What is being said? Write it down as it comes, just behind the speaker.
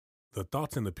The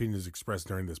thoughts and opinions expressed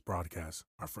during this broadcast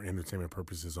are for entertainment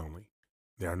purposes only.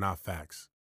 They are not facts.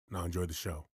 Now enjoy the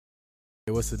show.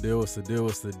 Hey, what's the deal? What's the deal?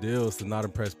 What's the deal? It's the Not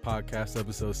Impressed Podcast,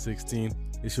 episode 16.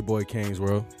 It's your boy Kang's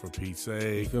World. For Pete's You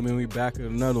sake. feel me? We back with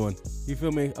another one. You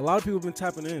feel me? A lot of people have been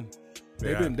tapping in.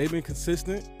 They've been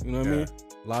consistent. You know what I mean?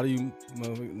 A lot of you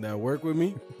that work with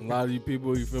me. A lot of you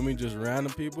people, you feel me? Just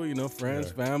random people, you know,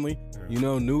 friends, family, you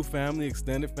know, new family,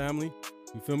 extended family.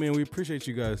 You feel me? And we appreciate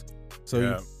you guys.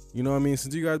 So, you know what I mean?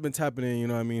 Since you guys been tapping in, you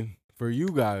know what I mean? For you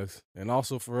guys and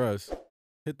also for us,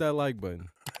 hit that like button.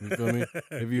 You feel me?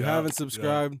 If you haven't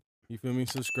subscribed, you feel me?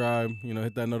 Subscribe, you know,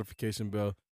 hit that notification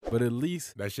bell. But at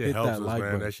least That shit hit helps that us, like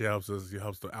man. button. That shit helps us. It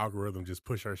helps the algorithm just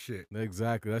push our shit.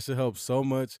 Exactly. That should help so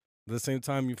much. At the same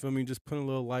time, you feel me? Just put a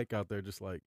little like out there. Just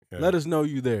like, let us know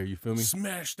you there. You feel me?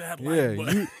 Smash that like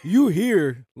button. you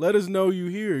here. Let us know you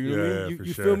here. You know what I mean?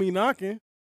 You sure. feel me knocking?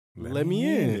 Let me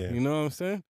in. Yeah. You know what I'm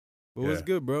saying? But what's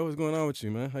good, bro? What's going on with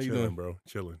you, man? How you doing? Bro?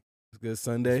 Chilling. It's good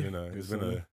Sunday. It's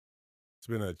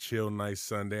been a chill, nice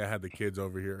Sunday. I had the kids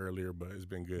over here earlier, but it's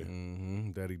been good.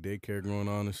 Mm-hmm. Daddy daycare going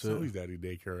on and shit. It's always daddy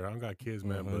daycare. I don't got kids,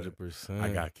 man, 100%. but I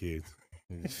got kids.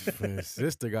 His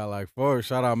sister got like 4.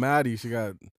 Shout out Maddie. She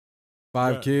got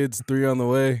 5 kids, 3 on the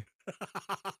way.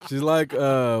 She's like,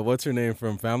 what's her name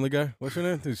from Family Guy? What's her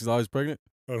name? She's always pregnant.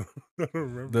 I don't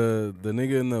remember. The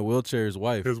nigga in the wheelchair's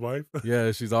wife. His wife?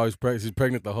 Yeah, she's always pregnant. She's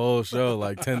pregnant the whole show,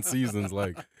 like 10 seasons.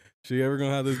 Like, she ever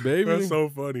gonna have this baby? That's so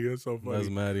funny. That's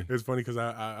Maddie. It's funny because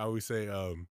I always say,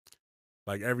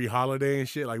 like every holiday and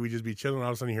shit, like we just be chilling. All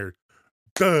of a sudden you hear,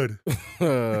 thud. And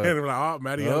we're like, oh,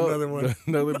 Maddie has another one.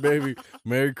 Another baby.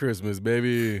 Merry Christmas,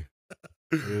 baby.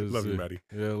 Love you, Maddie.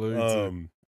 Yeah, love you too.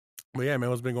 But yeah, man,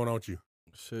 what's been going on with you?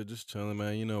 Shit, just chilling,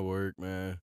 man. You know, work,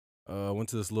 man. Went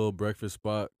to this little breakfast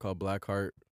spot called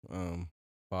Blackheart.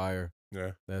 Fire.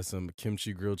 Yeah. That's some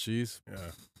kimchi grilled cheese. Yeah.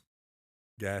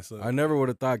 Gas up. I never would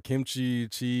have thought kimchi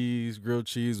cheese, grilled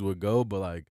cheese would go, but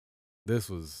like this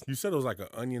was. You said it was like an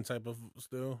onion type of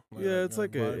still? It's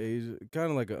like a Asian, kind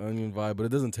of like an onion vibe, but it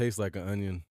doesn't taste like an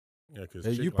onion. Yeah,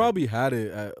 because you probably had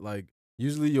it at like,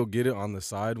 usually you'll get it on the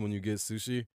side when you get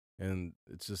sushi, and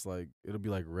it's just like, it'll be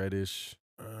like reddish.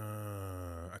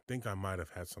 I think I might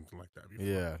have had something like that before.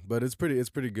 Yeah, but it's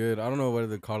pretty good. I don't know whether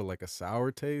they call it like a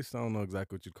sour taste. I don't know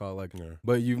exactly what you'd call it.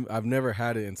 But I've never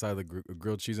had it inside the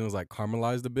grilled cheese, and it was like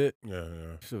caramelized a bit. Yeah.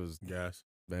 Shit was gas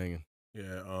banging.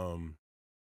 Yeah,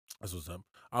 that's what's up.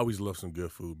 I always love some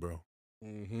good food, bro.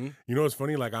 Mm-hmm. You know what's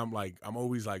funny? I'm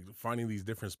always like finding these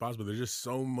different spots, but there's just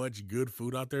so much good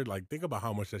food out there. Like, think about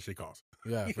how much that shit costs.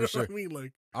 Yeah, you for know sure. What I mean,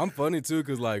 like, I'm funny too,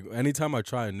 cause like anytime I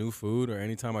try a new food or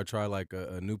anytime I try like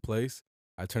a new place,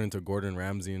 I turn into Gordon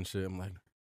Ramsay and shit. I'm like,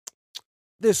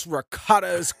 this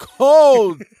ricotta is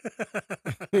cold.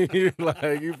 You're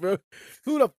like, you feel?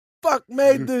 Who the fuck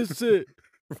made this shit?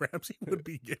 Ramsay would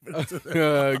be giving it to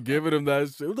them. Giving him that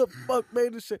shit. Who the fuck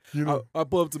made this shit? You know, I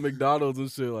pull up to McDonald's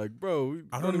and shit like, bro,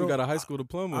 I don't even got a high school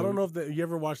diploma. I don't know if you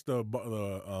ever watched the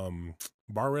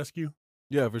Bar Rescue.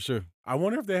 Yeah, for sure. I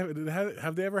wonder if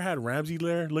have they ever had Ramsay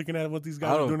there looking at what these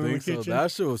guys are doing in the kitchen? That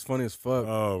shit was funny as fuck.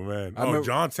 Oh man,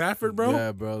 John Safford, bro.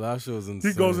 Yeah, bro, that shit was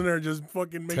insane. He goes in there and just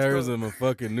fucking tears him a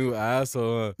fucking new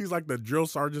asshole. He's like the drill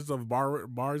sergeants of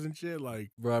bars and shit.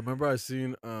 Like, bro, I remember I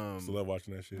seen I love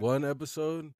watching that shit. One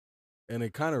episode, and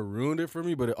it kind of ruined it for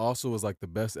me, but it also was like the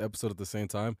best episode at the same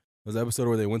time. It was the episode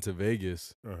where they went to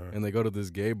Vegas and they go to this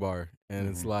gay bar, and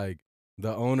it's like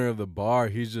the owner of the bar,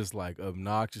 he's just like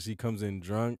obnoxious. He comes in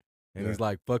drunk. And he's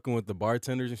like fucking with the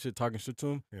bartenders and shit, talking shit to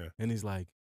him. Yeah. And he's like,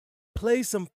 play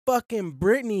some fucking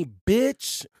Britney,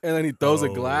 bitch. And then he throws a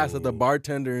glass at the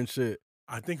bartender and shit.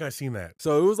 I think I seen that.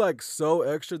 So it was like so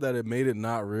extra that it made it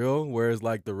not real, whereas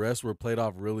like the rest were played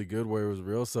off really good where it was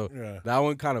real. So that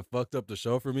one kind of fucked up the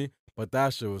show for me. But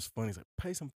that shit was funny. He's like,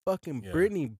 play some fucking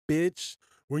Britney, bitch.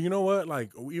 Well, you know what?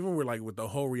 Like, even with the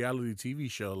whole reality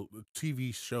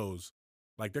TV shows,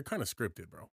 like they're kind of scripted,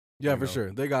 bro. Yeah, for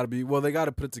sure. They got to be. Well, they got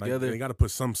to put it together. Like, they got to put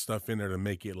some stuff in there to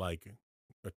make it like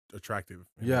attractive.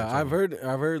 Yeah, I've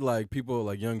heard like people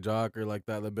like Young Jock or like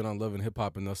that been on Love and Hip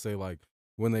Hop, and they'll say like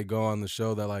when they go on the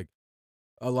show that like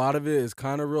a lot of it is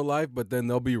kind of real life, but then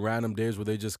there'll be random days where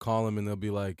they just call them and they'll be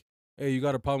like, "Hey, you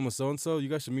got a problem with so and so? You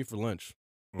guys should meet for lunch."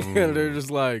 And they're just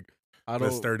like, "I don't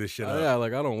Let's stir this shit up." Yeah,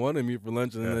 like I don't want to meet for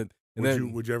lunch. And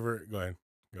then would you ever go ahead?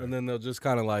 And then they'll just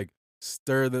kind of like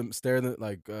steer them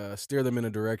in a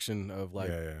direction of like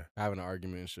having an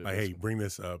argument and shit. Like, hey, bring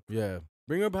this up. Yeah.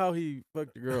 Bring up how he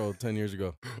fucked your girl 10 years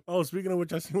ago. Oh, speaking of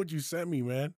which, I seen what you sent me,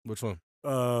 man. Which one?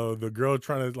 The girl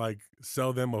trying to like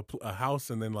sell them a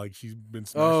house, and then like she's been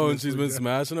smashing. Oh, and she's been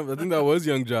smashing them. I think that was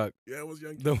Young Jock. Yeah, it was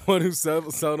Young Jock. The one who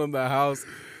sold him the house.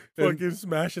 fucking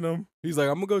smashing them. He's like,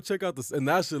 I'm gonna go check out this, and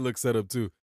that shit looks set up too.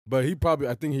 But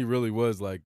I think he really was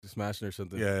like smashing or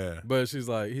something. Yeah. But he's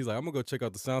like, I'm gonna go check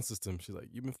out the sound system. She's like,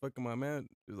 you been fucking my man?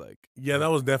 He's like, yeah, that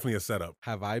was definitely a setup.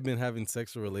 Have I been having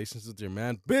sexual relations with your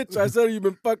man? Bitch, I said you've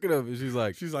been fucking him. And she's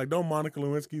like, don't Monica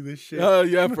Lewinsky this shit.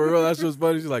 Yeah, for real. That's just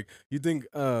funny. She's like, you think,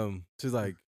 she's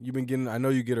like, you've been getting, I know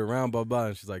you get around, blah, blah.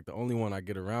 And she's like, the only one I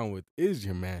get around with is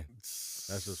your man.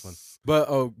 That's just fun.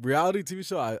 But reality TV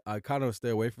show, I kind of stay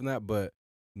away from that. But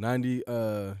 90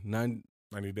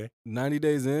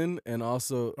 days in, and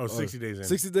also 60 days in.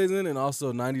 60 days in, and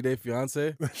also 90 Day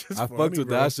Fiance. I fucked with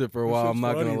bro. that shit for a while. I'm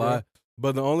not funny, gonna lie. bro.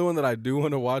 But the only one that I do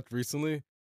want to watch recently,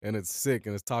 and it's sick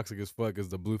and it's toxic as fuck, is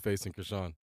the Blueface and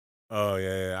Krishan. Oh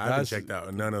yeah. I haven't checked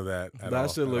out none of that.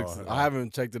 That shit looks. I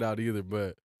haven't checked it out either,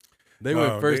 but they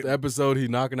went first episode. He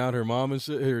knocking out her mom and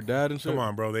shit, her dad and shit. Come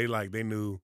on, bro. They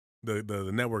knew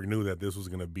the network knew that this was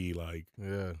gonna be like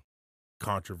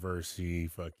controversy,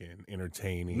 fucking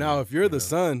entertaining. Now, if you're the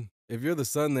son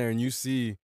there and you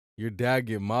see your dad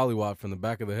get mollywopped from the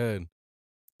back of the head,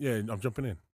 yeah, I'm jumping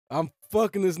in. I'm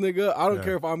fucking this nigga up. I don't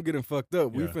care if I'm getting fucked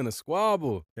up. We finna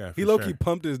squabble. Yeah, he low-key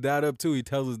pumped his dad up too. He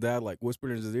tells his dad, like,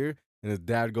 whispered in his ear, and his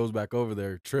dad goes back over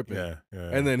there tripping. Yeah.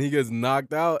 And then he gets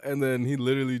knocked out, and then he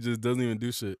literally just doesn't even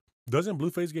do shit. Doesn't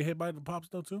Blueface get hit by the pops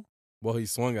though too? Well, he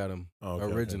swung at him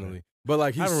originally. Okay. But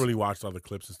like I haven't really watched all the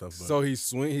clips and stuff. But. So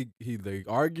they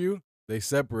argue, they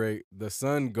separate. The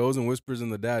son goes and whispers in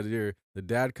the dad's ear. The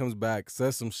dad comes back,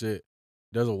 says some shit.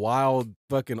 There's a wild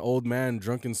fucking old man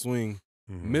drunken swing.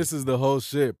 Misses the whole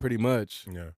shit pretty much.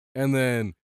 Yeah. And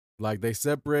then like they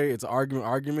separate, it's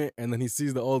argument, and then he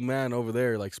sees the old man over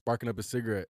there like sparking up a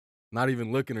cigarette, not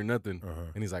even looking or nothing.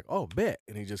 And he's like, oh, bet.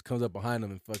 And he just comes up behind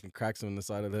him and fucking cracks him in the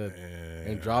side of the head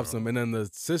and drops him. And then the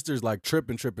sister's like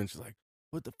tripping. She's like,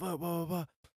 what the fuck, blah, blah, blah.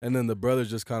 And then the brother's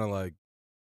just kind of like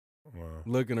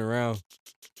looking around.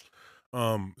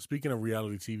 Speaking of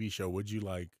reality TV show,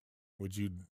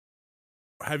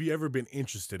 have you ever been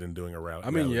interested in doing a reality?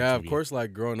 I mean, yeah, TV? Of course.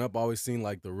 Like growing up, I always seen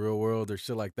like The Real World or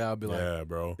shit like that. I'd be like, yeah,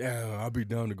 bro. Yeah, I'll be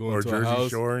down to go into Jersey a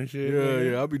house. Shore and shit.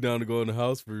 Yeah, I'll be down to go in the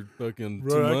house for fucking 2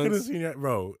 months. I could have seen that,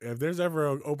 bro. If there's ever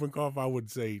an open call, I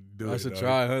would say do it. I should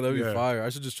try, huh? That'd be fire. I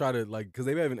should just try to like, because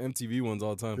they be having MTV ones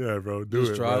all the time. Yeah, bro.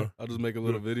 Just try. Bro. I'll just make a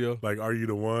little video. Like, are you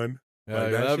the one? Yeah,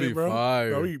 like that'd be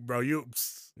fire.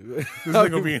 This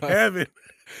nigga be in heaven.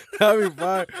 That'd be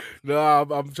fire. No,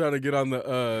 I'm trying to get on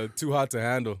the Too Hot to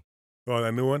Handle. Oh,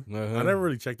 that new one? I never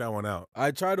really checked that one out.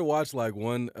 I tried to watch like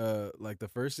one, like the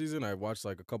first season. I watched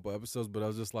like a couple episodes, but I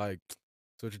was just like,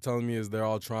 so what you're telling me is they're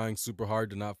all trying super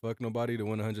hard to not fuck nobody to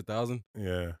win 100,000?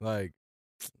 Yeah. Like,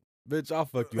 bitch, I'll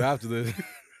fuck you after this.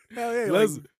 Hell yeah,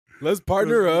 let's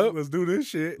partner up. Let's do this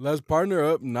shit. Let's partner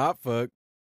up, not fuck.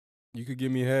 You could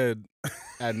give me head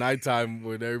at nighttime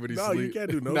when everybody's No, sleep. you can't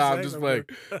do no Nah, sex, I'm just playing.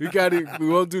 We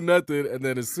won't do nothing. And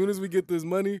then as soon as we get this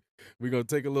money, we're going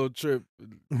to take a little trip.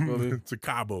 To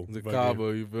Cabo. To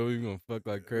Cabo, you feel me? You're going to fuck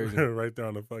like crazy. Right there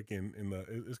on the fucking,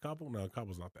 is Cabo? No,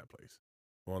 Cabo's not that place.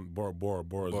 On Bora Bora's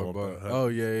Bora. Oh,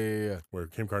 yeah. Where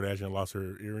Kim Kardashian lost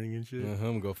her earring and shit. I'm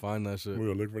going to go find that shit. We're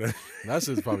going to look for that. That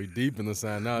shit's probably deep in the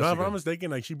sand now. No, if I'm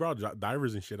mistaken, like she brought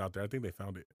divers and shit out there. I think they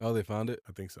found it. Oh, they found it?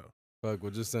 I think so. Fuck,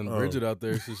 we'll just send Bridget out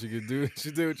there so she could do it.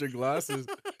 She did with your glasses.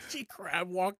 She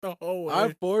crab walked the whole way.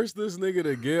 I forced this nigga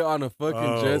to get on a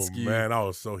fucking jet ski. Man, I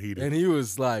was so heated. And he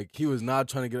was not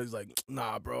trying to get it. He's like,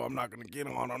 nah, bro, I'm not going to get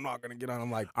on.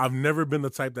 I'm like, I've never been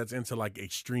the type that's into like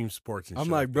extreme sports and shit.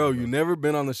 I'm like, bro, you never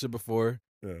been on this shit before.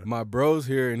 Yeah. My bro's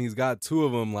here and he's got 2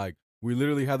 of them. Like, we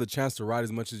literally have the chance to ride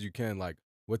as much as you can. Like,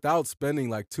 without spending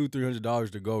like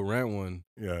 $200-$300 to go rent one.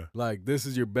 Yeah. Like, this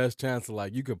is your best chance to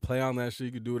like, you could play on that shit.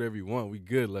 You could do whatever you want. We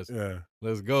good. Let's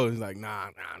go. He's like, nah.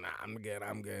 I'm good.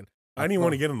 I didn't even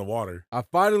want to get in the water. I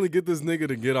finally get this nigga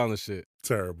to get on the shit.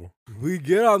 Terrible. We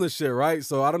get on the shit, right?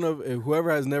 So I don't know if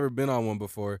whoever has never been on one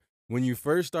before, when you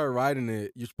first start riding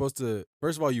it, you're supposed to,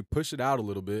 first of all, you push it out a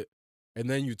little bit and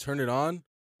then you turn it on,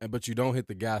 but you don't hit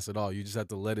the gas at all. You just have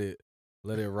to let it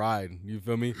ride. You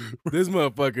feel me? This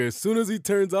motherfucker, as soon as he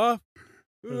turns off,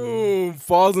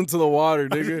 falls into the water,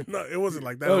 nigga. No, it wasn't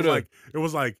like that. It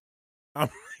was like, I'm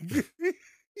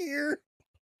here.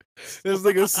 This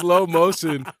nigga slow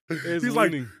motion. He's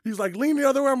like lean the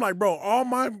other way. I'm like, bro, all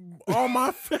my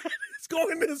fat is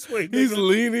going this way. Nigga. He's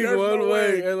leaning one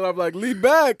way, and I'm like, lean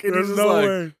back, and he's just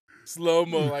like slow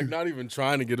mo, like not even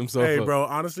trying to get himself. Hey, up. bro,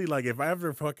 honestly, like if I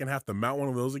ever fucking have to mount one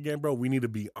of those again, bro, we need to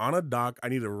be on a dock. I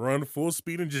need to run full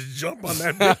speed and just jump on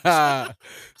that bitch.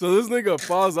 So this nigga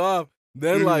falls off.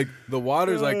 Then like the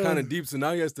water's like kind of deep, so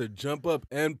now he has to jump up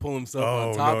and pull himself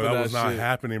on top of that shit. That was not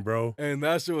happening, bro. And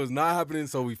that shit was not happening.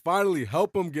 So we finally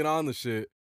help him get on the shit.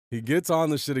 He gets on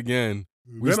the shit again.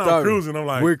 I'm cruising. I'm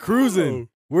like, we're cruising. Whoa.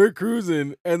 We're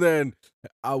cruising. And then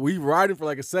we riding for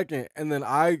like a second. And then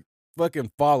I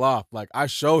fucking fall off. Like, I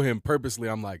show him purposely.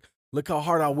 I'm like, look how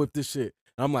hard I whip this shit.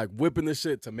 And I'm like whipping this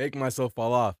shit to make myself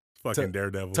fall off. Fucking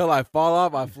daredevil. Till I fall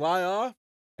off, I fly off.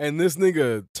 And this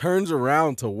nigga turns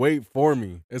around to wait for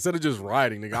me instead of just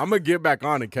riding, nigga. I'm gonna get back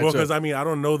on and catch up. Well, because I mean, I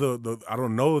don't know I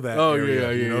don't know that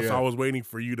area, you know. Yeah. So I was waiting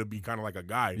for you to be kind of like a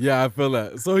guide. Yeah, I feel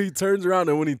that. So he turns around,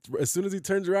 and as soon as he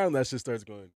turns around, that shit starts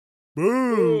going.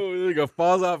 Boom! Ooh, nigga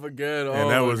falls off again.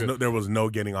 And there was no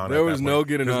getting on. There was no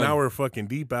getting on. Because now we're fucking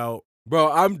deep out.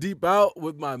 Bro, I'm deep out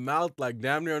with my mouth like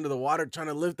damn near under the water, trying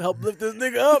to help lift this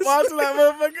nigga up. Watching that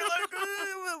motherfucker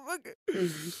like,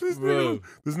 this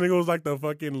nigga was like the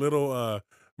fucking little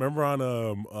remember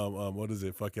on what is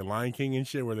it, fucking Lion King and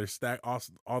shit, where they're stacked,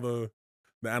 all the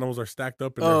animals are stacked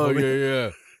up. And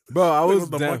yeah. Bro, I was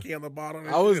the monkey on the bottom.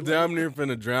 I was damn near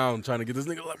finna drown trying to get this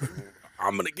nigga up.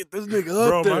 I'm gonna get this nigga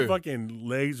Bro, up there. my fucking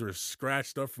legs were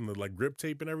scratched up from the like grip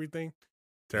tape and everything.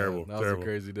 Terrible. That was a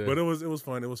crazy day. But it was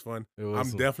fun. It was fun.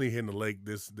 I'm definitely hitting the lake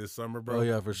this summer, bro. Oh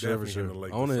yeah, for sure.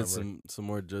 I want to hit some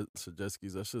more jet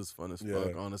skis. That shit's fun as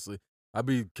fuck, honestly. I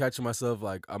be catching myself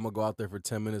like I'm gonna go out there for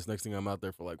 10 minutes. Next thing I'm out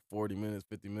there for like 40 minutes,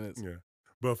 50 minutes. Yeah.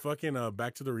 But fucking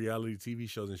back to the reality TV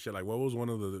shows and shit. Like, what was one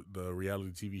of the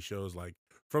reality TV shows like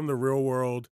from the real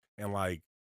world and like,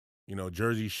 you know,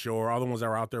 Jersey Shore, all the ones that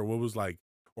were out there? What was like,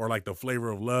 or like the Flavor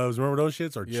of Loves? Remember those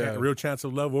shits? Or Real Chance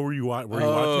of Love? What were you watching? Were you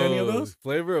watching any of those?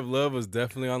 Flavor of Love was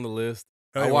definitely on the list.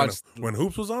 Hey, I watched when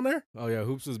Hoops was on there. Oh yeah,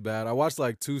 Hoops was bad. I watched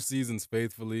like 2 seasons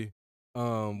faithfully.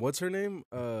 What's her name?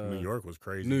 New York was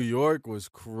crazy. New York was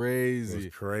crazy. It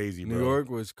was crazy, bro. New York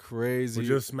was crazy. Would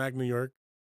you just smack New York?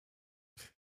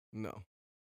 No.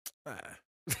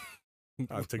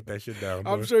 I'll take that shit down.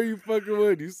 Bro. I'm sure you fucking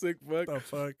would. You sick fuck. What the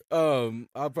fuck?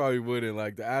 I probably wouldn't.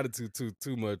 Like the attitude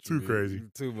too much. Too crazy.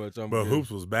 Too much. But good. Hoops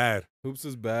was bad. Hoops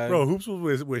was bad. Bro, Hoops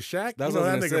was with Shaq. That's what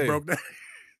that nigga say. broke that.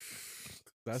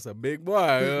 That's a big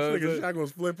boy. This nigga Shaq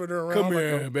was flipping her around. Come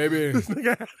here, baby.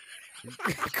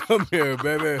 Come here,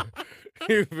 baby.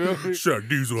 You feel me? Shaq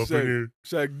Diesel up in here.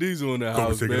 Shaq Diesel in the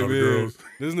house, baby.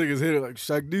 This nigga's hit it like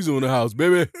Shaq Diesel in the house,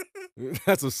 baby.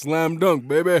 That's a slam dunk,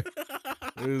 baby.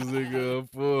 This nigga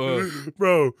full.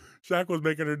 Bro, Shaq was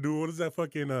making her do, what is that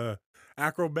fucking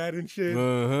acrobat and shit?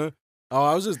 Uh-huh. Oh,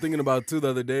 I was just thinking about too the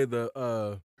other day,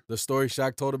 the story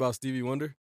Shaq told about Stevie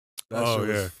Wonder. That shit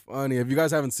was funny. If you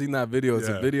guys haven't seen that video, it's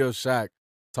a video of Shaq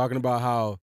talking about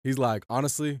how he's like,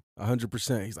 honestly,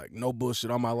 100%. He's like, no bullshit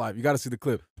on my life. You got to see the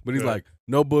clip. But he's like,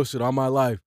 no bullshit on my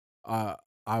life. I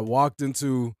walked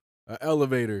into an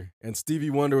elevator and Stevie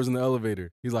Wonder was in the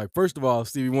elevator. He's like, first of all,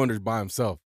 Stevie Wonder's by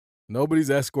himself. Nobody's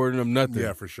escorting him, nothing.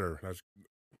 Yeah, for sure.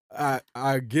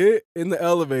 I get in the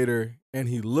elevator and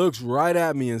he looks right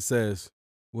at me and says,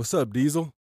 "What's up,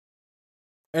 Diesel?"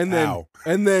 And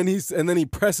then he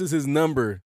presses his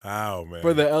number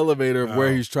for the elevator of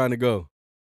where he's trying to go.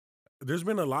 There's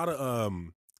been a lot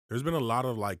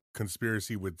of like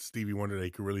conspiracy with Stevie Wonder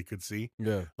that you could see.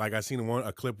 Yeah. Like I seen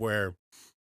a clip where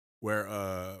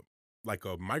like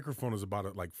a microphone is about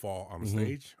to like fall on the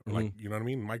stage. Or like, you know what I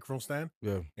mean? Microphone stand.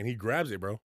 Yeah. And he grabs it,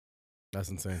 bro. That's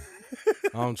insane.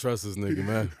 I don't trust this nigga,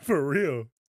 man. For real.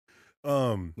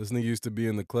 This nigga used to be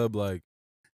in the club like,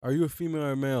 are you a female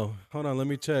or a male? Hold on, let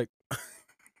me check.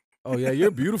 Oh yeah,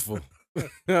 you're beautiful.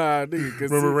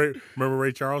 Remember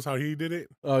Ray Charles, how he did it?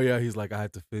 Oh yeah, he's like, I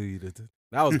had to feel you.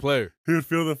 That was player. He would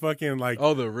feel the fucking like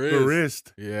the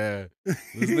wrist. Yeah.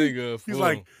 This nigga he's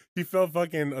like, he felt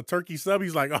fucking a turkey sub.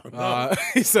 He's like, oh no.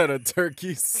 He said a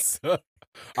turkey sub.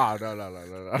 Oh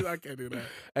no. I can't do that.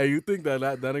 Hey, you think that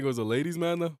nigga was a ladies'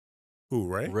 man though? Who,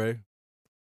 Ray? Ray.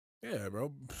 Yeah,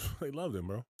 bro. They loved him,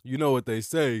 bro. You know what they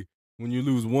say, when you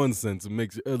lose one sense, it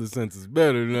makes your other senses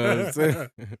better, you know what I'm saying?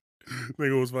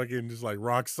 Nigga was fucking just like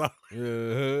rock solid.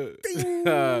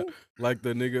 Yeah. Like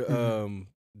the nigga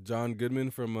John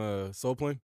Goodman from Soul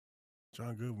Plane.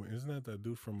 John Goodman. Isn't that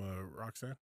dude from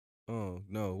Roxanne? Oh,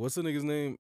 no. What's the nigga's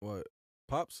name? What?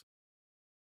 Pops?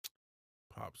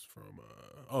 Pops from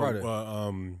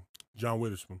John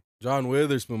Witherspoon. John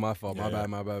Witherspoon, my fault. My bad.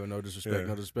 No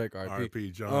disrespect.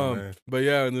 R.I.P. John, man. But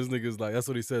yeah, and this nigga's like, that's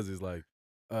what he says. He's like,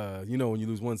 you know, when you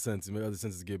lose one sense, your other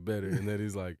senses get better. And then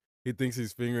he's like, he thinks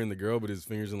he's fingering the girl, but his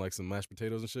fingers in like some mashed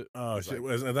potatoes and shit. Oh, he's shit.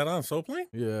 Like, is that on Soul Plane?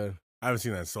 Yeah. I haven't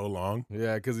seen that in so long.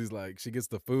 Yeah, because he's like, she gets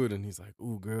the food and he's like,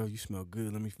 ooh, girl, you smell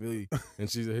good. Let me feel you. And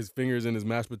his fingers in his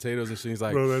mashed potatoes and she's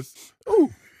like, bro,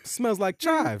 ooh, smells like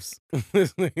chives. He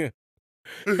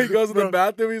goes to the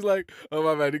bathroom. He's like, oh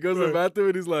my bad. He goes to the bathroom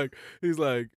and he's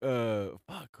like,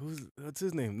 fuck, what's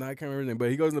his name? No, I can't remember his name.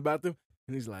 But he goes in the bathroom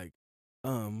and he's like,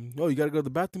 you gotta go to the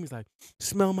bathroom. He's like,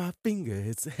 smell my finger.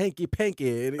 It's hanky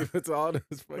panky, and he puts all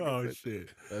this fucking. Oh shit!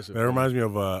 That reminds me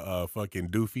of fucking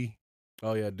Doofy.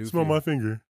 Oh yeah, Doofy. Smell my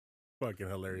finger. Fucking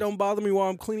hilarious. Don't bother me while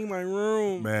I'm cleaning my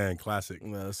room. Man, classic.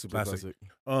 Yeah, that's super classic.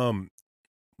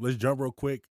 Let's jump real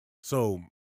quick. So,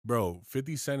 bro,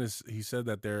 50 Cent he said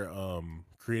that they're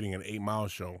creating an 8 Mile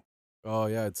show. Oh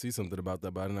yeah, I'd see something about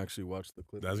that, but I didn't actually watch the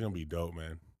clip. That's gonna be dope,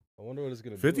 man. I wonder what it's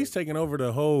gonna be. 50's like. taking over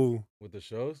the whole with the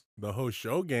shows, the whole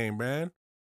show game, man.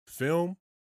 Film.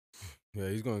 Yeah,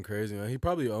 he's going crazy, man. He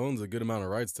probably owns a good amount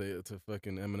of rights to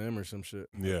fucking Eminem or some shit.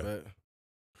 Yeah.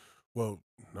 Well,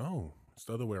 no, it's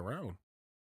the other way around.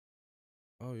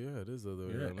 Oh yeah, it is the other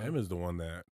way around. M is the one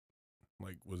that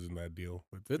was in that deal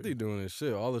with 50 doing his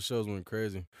shit. All the shows went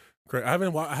crazy. I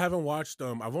haven't watched.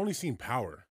 I've only seen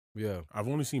Power. Yeah, I've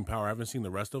only seen Power. I haven't seen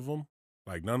the rest of them.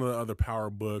 Like none of the other Power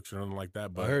books or nothing like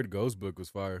that. But I heard Ghost Book was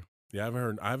fire. Yeah,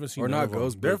 I haven't seen. Or not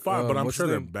Ghost Book. They're fire, but I'm sure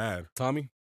they're bad. Tommy.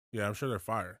 Yeah, I'm sure they're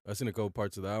fire. I seen a couple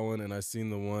parts of that one, and I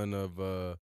seen the one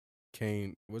of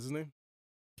Kane. What's his name?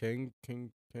 King.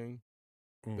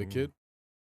 Mm-hmm. The kid.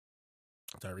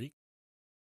 Tyreek.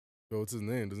 But what's his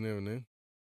name? Doesn't he have a name?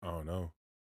 I don't know.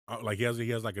 Like he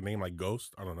has like a name like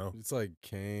Ghost. I don't know. It's like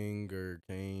Kang or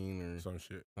Kane or some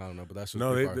shit. I don't know, but that's just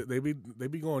no. They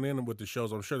be going in with the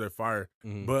shows. I'm sure they're fire.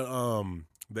 Mm-hmm. But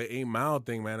the 8 Mile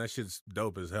thing, man, that shit's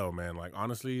dope as hell, man. Like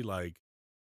honestly, like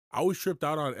I was tripped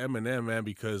out on Eminem, man,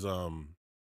 because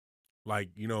like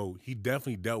he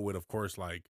definitely dealt with, of course,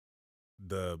 like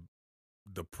the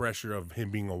pressure of him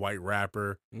being a white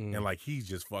rapper, and like he's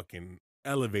just fucking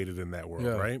elevated in that world,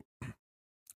 right?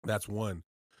 That's one.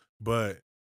 But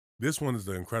this one is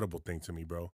the incredible thing to me,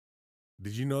 bro.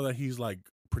 Did you know that he's like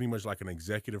pretty much like an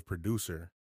executive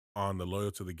producer on the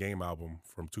Loyal to the Game album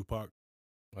from Tupac?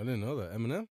 I didn't know that.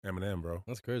 Eminem, bro.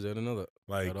 That's crazy. I didn't know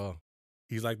that at all.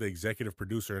 He's like the executive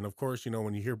producer. And of course,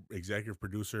 when you hear executive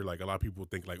producer, like a lot of people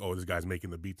think like, oh, this guy's making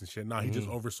the beats and shit. Nah, he just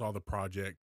oversaw the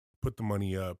project, put the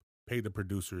money up, paid the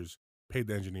producers, paid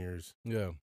the engineers.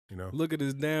 Yeah. Look at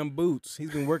his damn boots.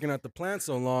 He's been working at the plant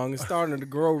so long, it's starting to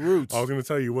grow roots. I was going to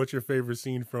tell you, what's your favorite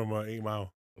scene from 8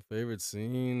 Mile? Favorite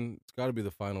scene? It's got to be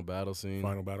the final battle scene.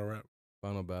 Final battle rap?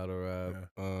 Final battle rap.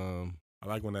 Yeah. I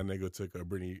like when that nigga took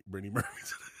Brittany Murphy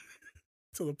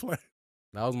to the plant.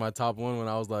 That was my top one when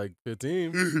I was like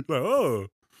 15. Like, oh.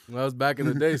 When I was back in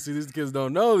the day. See, these kids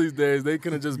don't know these days. They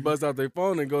couldn't just bust out their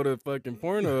phone and go to fucking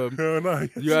Pornhub. Oh, nice.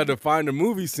 You had to find a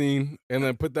movie scene and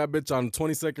then put that bitch on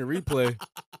 20-second replay.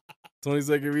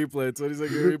 20-second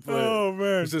replay. Oh,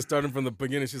 man. It's just starting from the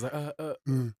beginning. She's like,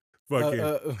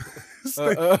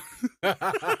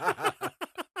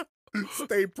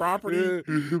 State property.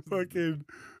 Fucking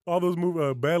all those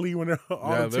movies, Belly, when they're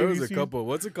all there was a couple.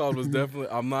 What's it called? Was definitely.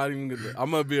 I'm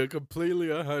gonna be completely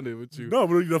 100 with you. No,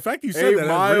 but the fact you said 8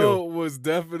 Mile was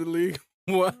definitely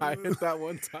what I hit that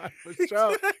one time for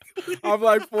sure. I'm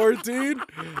like 14.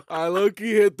 I low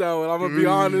key hit that one. I'm gonna be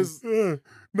honest. No,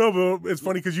 but it's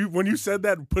funny because when you said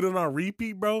that, put it on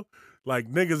repeat, bro.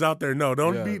 Like niggas out there, no,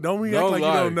 don't act like lie. You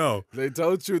don't know. They tell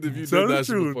the truth if you did that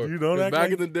shit before. You don't act back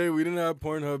in the day, we didn't have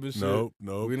Pornhub and shit. Nope.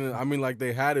 We didn't. I mean, like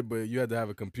they had it, but you had to have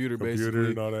a computer basically,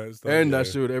 and all that stuff. And that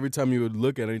shit, every time you would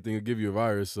look at anything, it'd give you a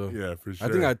virus. So yeah, for sure.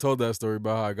 I think I told that story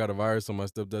about how I got a virus on my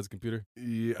stepdad's computer.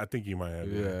 Yeah, I think you might have.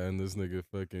 Yeah, and this nigga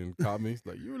fucking caught me. He's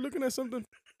like, you were looking at something?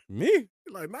 Me?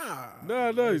 Like, nah.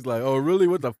 No. He's like, oh, really?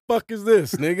 What the fuck is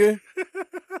this, nigga?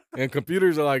 And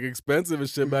computers are like expensive and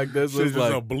shit back then. So it's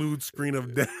like a blue screen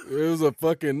of death. There was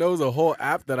a whole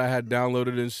app that I had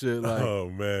downloaded and shit. Like, oh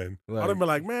man, I'd have been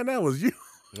like, man, that was you.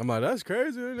 I'm like, that's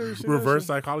crazy. Reverse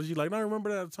psychology. Like, I remember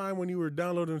that time when you were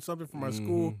downloading something from my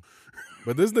school.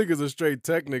 But this nigga's a straight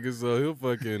tech nigga, so he'll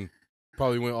fucking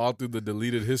probably went all through the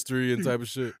deleted history and type of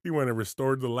shit. He went and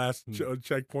restored the last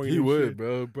checkpoint. He would,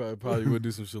 bro. Probably would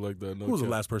do some shit like that. Who was the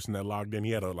last person that logged in?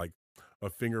 He had a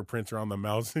fingerprint around the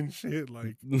mouse and shit.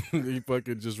 Like he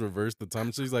fucking just reversed the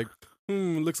time. So he's like,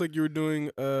 looks like you were doing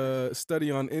a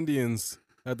study on Indians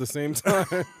at the same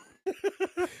time.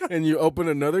 And you open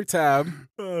another tab.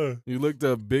 You looked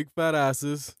up big fat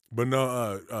asses. But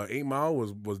no, 8 Mile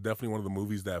was definitely one of the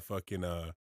movies that fucking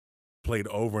played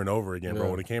over and over again, bro.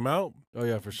 When it came out. Oh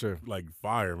yeah, for sure. Like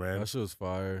fire, man. That shit was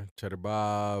fire. Cheddar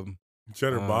Bob,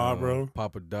 bro.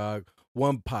 Papa Dog,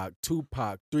 1 Pac, 2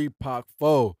 Pac, 3 Pac,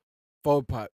 4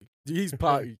 Pac. He's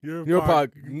Pac. You're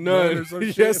Pac. None.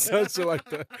 Yes, some shit like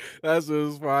that. That shit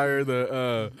was fire.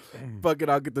 The fuck it,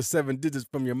 I'll get the 7 digits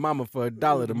from your mama for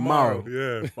 $1 tomorrow.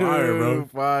 Yeah, fire, bro.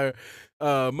 Fire.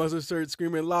 mustard shirt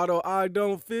screaming, Lotto, I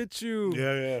don't fit you.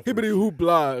 Yeah. Hibbity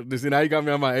hoopla. See, now you got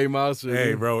me on my 8 Mile shit. Hey,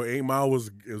 man. bro, 8 Mile was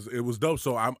dope.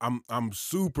 So I'm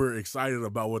super excited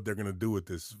about what they're gonna do with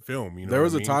this film. You know, there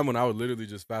was what a I mean? time when I would literally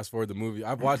just fast forward the movie.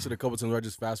 I've watched it a couple times where I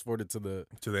just fast forwarded to the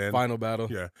end. final battle.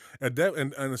 Yeah,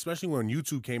 and especially when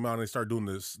YouTube came out and they started doing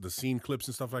the scene clips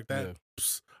and stuff like that. Yeah.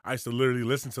 I used to literally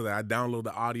listen to that. I download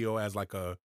the audio as like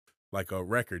a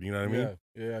record. You know what I mean?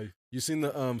 Yeah. You seen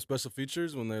the special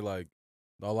features when they like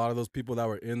a lot of those people that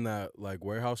were in that like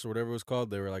warehouse or whatever it was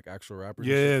called, they were like actual rappers.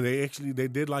 Yeah, they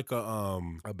did like a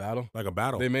battle. like a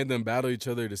battle. They made them battle each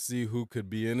other to see who could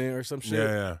be in it or some shit.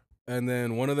 Yeah. And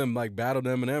then one of them like battled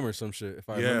Eminem or some shit. If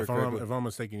I remember correctly. If I'm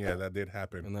mistaken, yeah, that did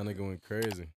happen. And that nigga went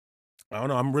crazy. I don't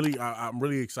know. I'm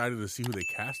really excited to see who they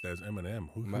cast as Eminem.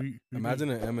 Imagine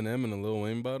an Eminem and a Lil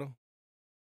Wayne battle.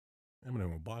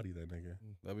 Eminem will body that nigga.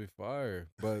 That'd be fire.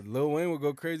 But Lil Wayne would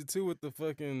go crazy too with the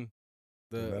fucking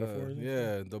the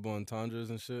metaphors, double entendres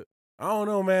and shit. I don't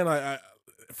know, man. I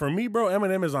for me, bro,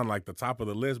 Eminem is on like the top of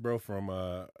the list, bro, from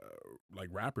like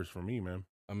rappers for me, man.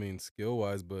 I mean, skill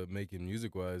wise, but making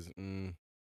music wise,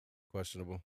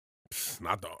 questionable.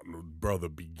 Not the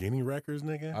beginning records,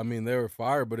 nigga. I mean, they were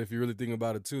fire, but if you really think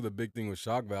about it too, the big thing was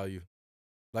shock value.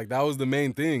 Like that was the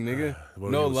main thing, nigga.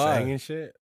 No lie. Saying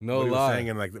shit. No what lie.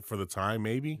 Saying like for the time,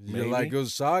 maybe. Yeah, like it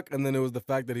was shock, and then it was the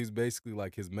fact that he's basically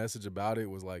like his message about it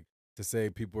was like to say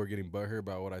people are getting butthurt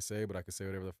about what I say, but I can say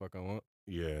whatever the fuck I want.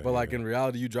 Yeah. But like in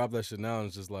reality, you drop that shit now, and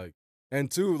it's just like,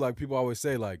 and two, like people always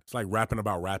say, like it's like rapping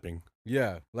about rapping.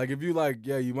 Yeah, like if you like,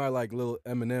 yeah, you might like little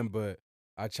Eminem, but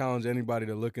I challenge anybody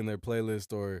to look in their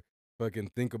playlist or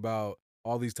fucking think about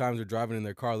all these times they're driving in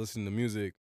their car listening to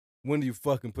music. When do you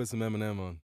fucking put some Eminem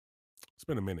on? It's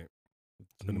been a minute.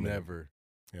 It's been never.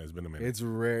 Yeah, it's been a minute. It's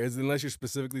rare. It's unless you're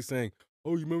specifically saying,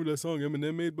 "Oh, you remember that song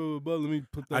Eminem made?" Blah blah blah. Let me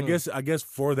put that. I guess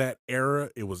for that era,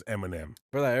 it was Eminem.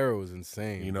 For that era, it was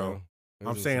insane. You know,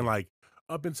 I'm saying like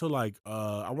up until like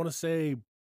I want to say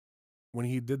when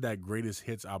he did that Greatest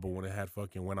Hits album when it had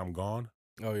fucking When I'm Gone.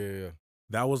 Oh yeah.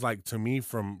 That was like to me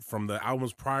from the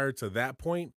albums prior to that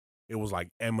point, it was like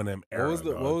Eminem era.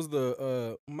 What was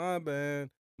the My Bad?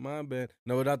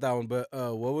 No, not that one. But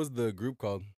what was the group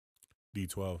called?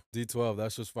 D12. D12.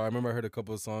 That's just fire. I remember I heard a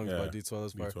couple of songs by D12.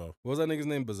 That's fire. D12. What was that nigga's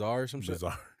name? Bizarre or some shit?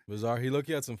 Bizarre.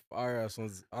 He had some fire ass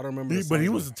ones. I don't remember. But he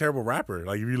was a terrible rapper.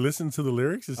 Like if you listen to the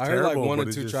lyrics, it's terrible. I heard like one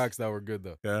or two tracks that were good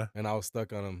though. Yeah. And I was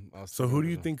stuck on them. So who do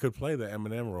you think could play the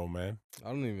Eminem role, man?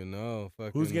 I don't even know.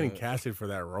 Who's getting casted for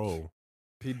that role?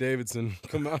 Pete Davidson.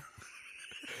 Come on.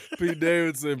 Pete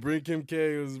Davidson. Bring Kim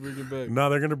K. Was bringing back. No,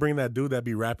 they're gonna bring that dude that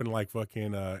be rapping like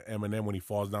fucking Eminem when he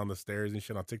falls down the stairs and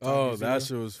shit on TikTok. Oh, that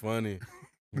shit was funny.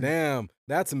 Damn,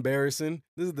 that's embarrassing.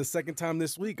 This is the second time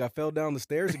this week I fell down the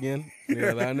stairs again.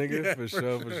 Yeah, that nigga. Yeah, for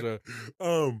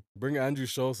sure. Bring Andrew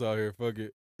Schultz out here. Fuck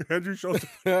it. Andrew Schultz.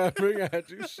 Bring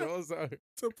Andrew Schultz out here.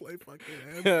 To play fucking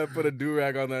Eminem. Yeah, put a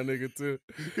do-rag on that nigga too.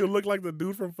 He'll look like the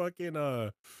dude from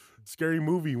fucking Scary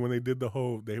Movie when they did the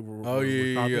whole yeah.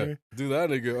 Do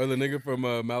that nigga. Or the nigga from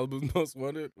Malibu's Most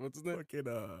Wanted. What's his name? Fucking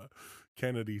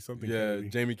Kennedy, something. Yeah, Kennedy.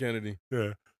 Jamie Kennedy.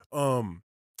 Yeah.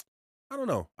 I don't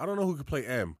know. I don't know who could play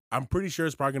M. I'm pretty sure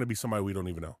it's probably gonna be somebody we don't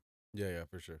even know. Yeah,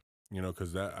 for sure. You know,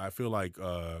 because I feel like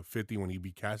 50 when he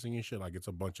be casting and shit, like it's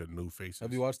a bunch of new faces.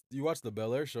 Have you watched the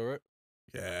Bel Air show, right?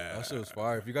 Yeah, that shit was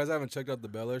fire. If you guys haven't checked out the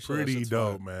Bel Air show, pretty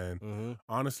dope, fire. Man.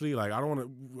 Honestly, like I don't want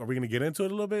to. Are we gonna get into it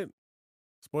a little bit?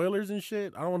 Spoilers and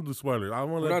shit. I don't want to do spoilers. I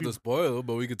don't want to. Not to spoil,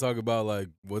 but we could talk about like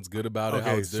what's good about it.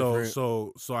 How it's different.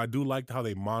 So I do like how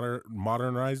they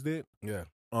modernized it. Yeah.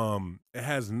 It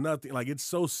has nothing like it's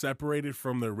so separated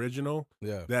from the original.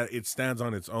 Yeah. That it stands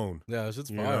on its own. Yeah, it's fire.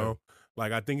 You know?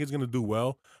 Like I think it's gonna do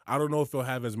well. I don't know if it'll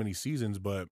have as many seasons,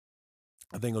 but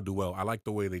I think it'll do well. I like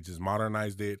the way they just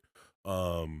modernized it.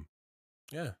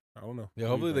 Yeah, I don't know. Yeah,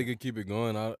 hopefully they could keep it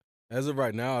going. As of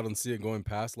right now, I don't see it going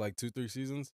past like 2-3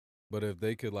 seasons. But if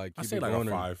they could like keep it going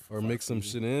or mix some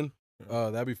shit in,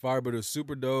 that'd be fire. But it was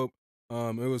super dope.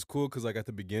 It was cool because like at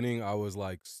the beginning, I was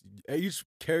like, each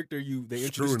character they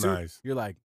introduced to, you're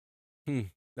like,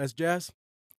 that's Jazz,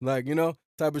 like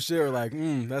type of shit, or like,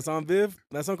 that's Aunt Viv,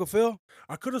 that's Uncle Phil.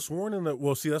 I could have sworn that's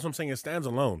what I'm saying. It stands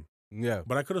alone. Yeah,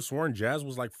 but I could have sworn Jazz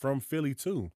was like from Philly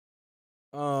too.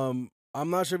 I'm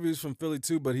not sure if he was from Philly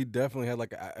too, but he definitely had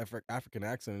like an African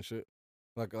accent and shit,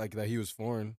 like that he was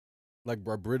foreign. Like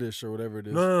British or whatever it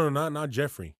is. No, not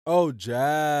Jeffrey. Oh,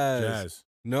 Jazz.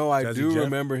 No, I Jazzy do Jeff?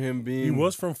 remember him being. He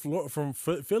was from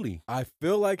Philly. I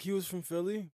feel like he was from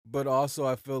Philly, but also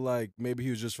I feel like maybe he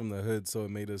was just from the hood, so it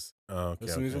made us.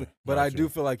 Okay. But Got I you. do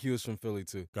feel like he was from Philly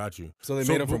too. Got you. So they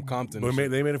made him from Compton. But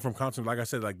they made it from Compton. Like I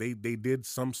said, like they did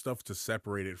some stuff to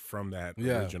separate it from that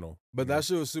original. But that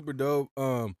shit was super dope.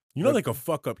 You know they could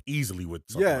fuck up easily with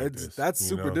something like this. That's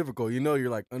super difficult. You know, you're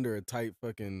like under a tight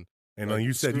fucking. And like,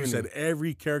 you said scrutiny.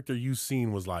 every character you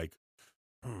seen was like,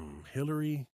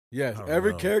 Hillary. Yes,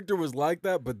 every character was like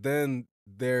that, but then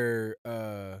their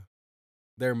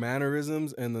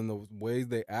mannerisms and then the ways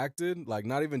they acted, like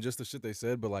not even just the shit they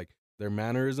said, but like their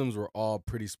mannerisms were all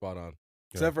pretty spot on.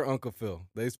 Except for Uncle Phil.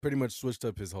 They pretty much switched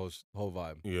up his whole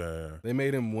vibe. Yeah. They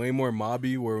made him way more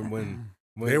mobby when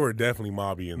they were definitely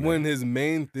mobby in when his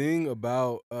main thing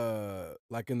about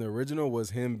like in the original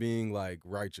was him being like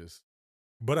righteous.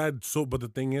 But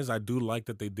the thing is, I do like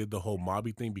that they did the whole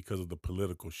mobby thing because of the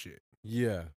political shit.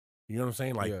 Yeah. You know what I'm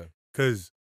saying? Like,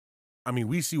 because, I mean,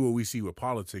 we see what we see with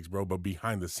politics, bro, but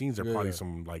behind the scenes, there are probably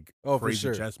some, like,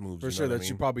 crazy chess moves. For sure, that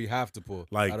you probably have to pull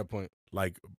at a point.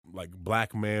 Like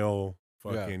blackmail,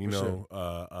 fucking,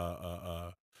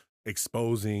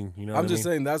 exposing, you know what I mean? I'm just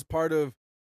saying that's part of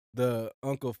the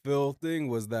Uncle Phil thing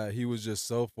was that he was just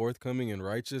so forthcoming and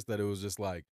righteous that it was just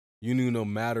like, you knew no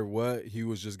matter what, he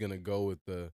was just going to go with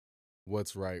the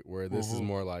what's right, where this is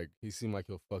more like, he seemed like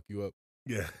he'll fuck you up.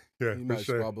 Yeah,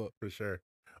 for sure.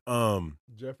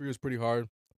 Jeffrey was pretty hard.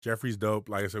 Jeffrey's dope.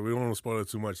 Like I said, we don't want to spoil it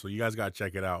too much, so you guys gotta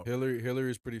check it out.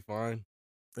 Hillary's pretty fine.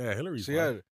 Yeah, Hillary's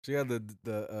fine. She had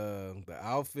the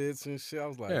outfits and shit. I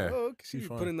was like, oh, she's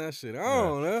putting that shit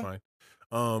on, huh?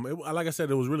 Fine. Like I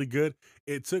said, it was really good.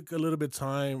 It took a little bit of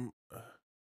time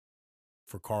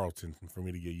for Carlton for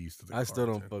me to get used to the Still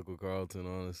don't fuck with Carlton,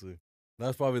 honestly.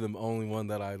 That's probably the only one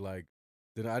that I like.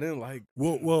 I didn't like.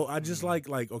 Well, I just like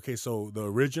okay. So the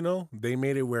original, they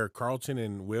made it where Carlton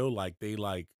and Will they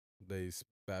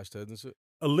bashed heads and shit.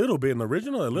 A little bit in the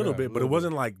original, a little bit, but it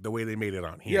wasn't like the way they made it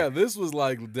on here. Yeah, this was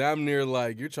like damn near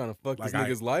like you're trying to fuck this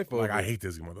nigga's life over. Like I hate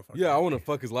this motherfucker. Yeah, I want to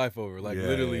fuck his life over. Like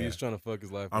literally, he's trying to fuck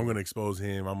his life over. I'm gonna expose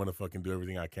him. I'm gonna fucking do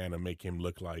everything I can to make him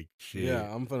look like shit.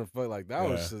 Yeah, I'm gonna fuck like that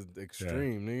was just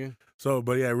extreme, nigga. So,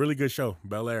 but yeah, really good show,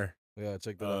 Bel Air. Yeah,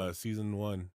 check that out. Season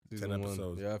 1, 10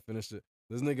 episodes. Yeah, I finished it.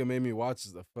 This nigga made me watch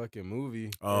the fucking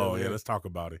movie. Oh yeah, let's talk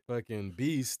about it. Fucking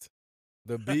Beast,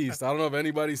 The Beast. I don't know if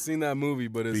anybody's seen that movie,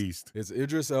 but it's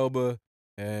Idris Elba.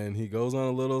 And he goes on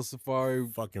a little safari.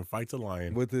 Fucking fights a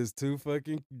lion. With his 2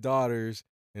 fucking daughters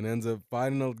and ends up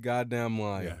fighting a goddamn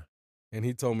lion. Yeah. And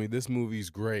he told me this movie's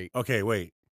great. Okay,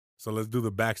 wait. So let's do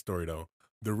the backstory, though.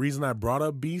 The reason I brought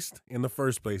up Beast in the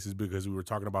first place is because we were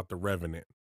talking about The Revenant.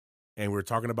 And we were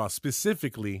talking about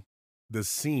specifically the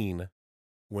scene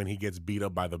when he gets beat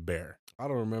up by the bear. I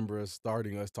don't remember us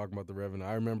talking about The Revenant.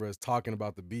 I remember us talking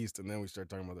about the Beast, and then we started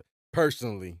talking about it.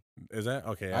 Personally. Is that?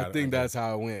 Okay. I think that's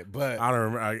how it went. But I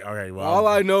don't remember. Okay, well. All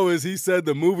I know is he said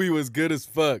the movie was good as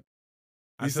fuck.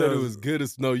 He said it was good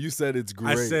as... No, you said it's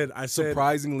great. I said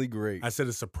surprisingly great. I said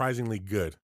it's surprisingly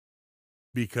good.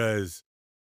 Because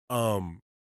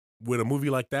with a movie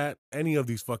like that, any of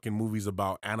these fucking movies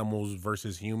about animals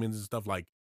versus humans and stuff, like,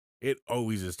 it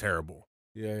always is terrible.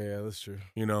 Yeah, that's true.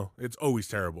 You know, it's always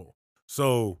terrible.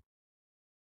 So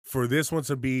for this one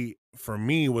to be, for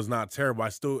me, was not terrible.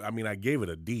 I gave it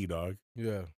a D, dog.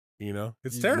 Yeah. You know,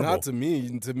 it's terrible. Not to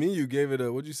me. To me, you gave it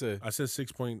a, what'd you say? I said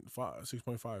 6.5.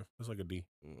 6.5. That's like a D.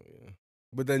 Oh, yeah.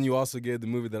 But then you also gave the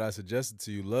movie that I suggested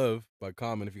to you, Love, by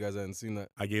Common, if you guys hadn't seen that.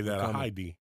 I gave that a high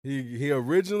D. He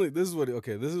originally, this is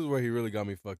where he really got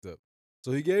me fucked up.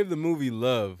 So he gave the movie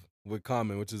Love with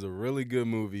Common, which is a really good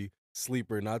movie,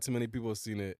 sleeper. Not too many people have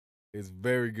seen it. It's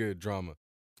very good drama.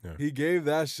 Yeah. He gave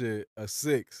that shit a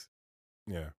 6.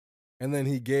 Yeah. And then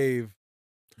he gave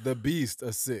The Beast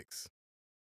a 6.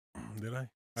 Did I?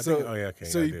 Okay.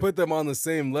 So he put them on the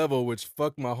same level, which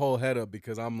fucked my whole head up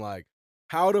because I'm like,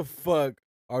 how the fuck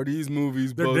are these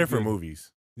movies They're different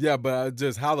movies. Yeah, but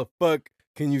just how the fuck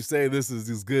can you say this is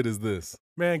as good as this?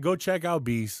 Man, go check out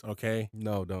Beast, okay?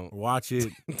 No, don't. Watch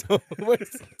it.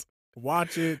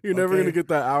 Watch it. You're never going to get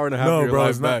that hour and a half of your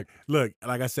life back. Look,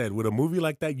 like I said, with a movie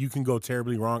like that, you can go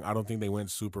terribly wrong. I don't think they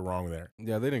went super wrong there.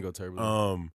 Yeah, they didn't go terribly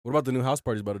wrong. What about the new House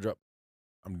Party's about to drop?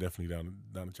 I'm definitely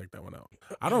down to check that one out.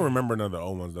 I don't remember none of the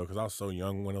old ones, though, because I was so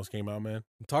young when those came out, man.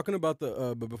 Talking about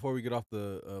but before we get off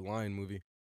the Lion movie,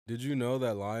 did you know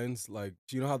that lions, like,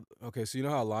 so you know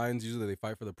how lions usually they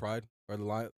fight for the pride? Or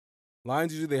the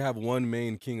lions usually they have one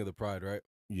main king of the pride, right?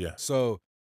 Yeah. So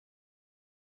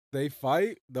they'll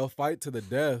fight to the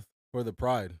death for the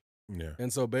pride. Yeah.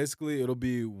 And so basically it'll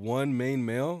be one main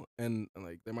male and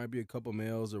like there might be a couple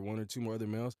males or one or two more other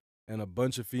males and a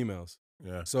bunch of females.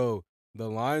 Yeah. So The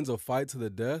lions will fight to the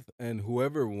death, and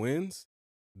whoever wins,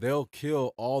 they'll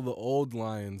kill all the old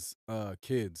lions'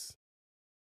 kids.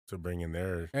 To bring in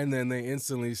their And then they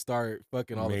instantly start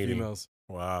fucking all the mating. females.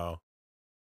 Wow.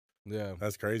 Yeah.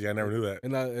 That's crazy. I never knew that.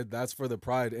 And that's for the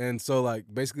pride. And so, like,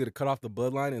 basically to cut off the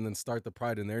bloodline and then start the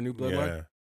pride in their new bloodline. Yeah.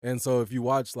 And so if you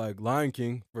watch, like, Lion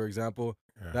King, for example,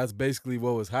 that's basically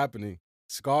what was happening.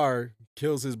 Scar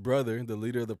kills his brother, the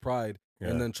leader of the pride,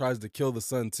 and then tries to kill the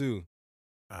son, too.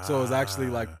 So it was actually,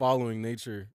 like, following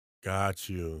nature. Got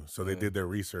you. So they did their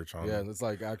research on it. Yeah, it's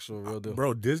like actual real deal.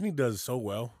 Bro, Disney does so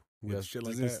well with shit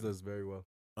like that. Disney does very well.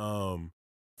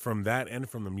 From that and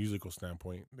from the musical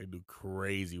standpoint, they do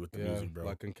crazy with the music, bro.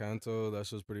 Like Encanto, that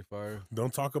shit's pretty fire.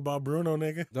 Don't talk about Bruno,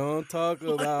 nigga. Don't talk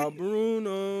about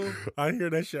Bruno. I hear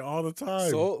that shit all the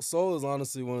time. Soul is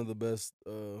honestly one of the best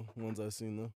ones I've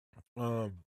seen,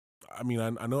 though. I mean,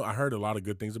 I know I heard a lot of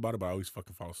good things about it, but I always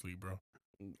fucking fall asleep, bro.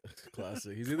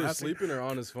 Classic. He's either sleeping or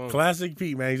on his phone. Classic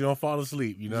Pete, man. He's gonna fall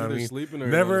asleep. You know what I mean? Sleeping or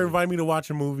never invite me to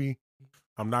watch a movie.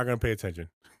 I'm not gonna pay attention.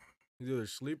 He's either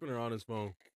sleeping or on his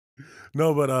phone.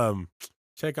 No, but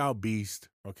check out Beast,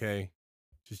 okay?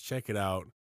 Just check it out,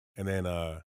 and then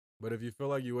But if you feel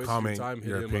like you wasted comment your time, hit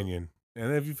your him opinion. Up.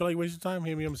 And if you feel like you wasted your time,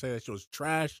 hit me up and say that show's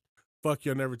trash. Fuck,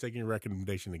 you'll never take any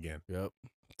recommendation again. Yep.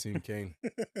 Team Kane.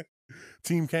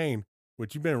 Team Kane.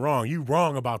 But you've been wrong. You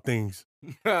wrong about things.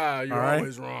 You're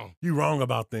always wrong. You wrong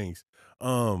about things.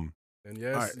 And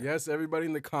yes, everybody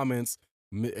in the comments,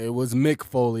 it was Mick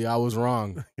Foley. I was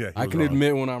wrong. Yeah, I can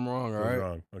admit when I'm wrong. All right.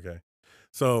 Wrong. Okay.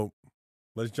 So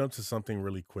let's jump to something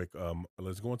really quick.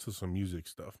 Let's go into some music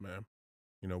stuff, man.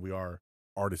 You know, we are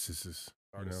artists.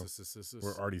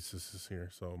 We're artists here.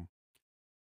 So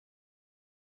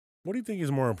what do you think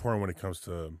is more important when it comes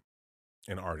to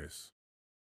an artist?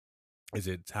 Is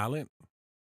it talent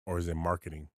or is it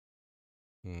marketing?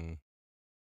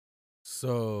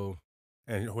 So,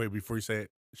 and wait, before you say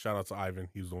it, shout out to Ivan.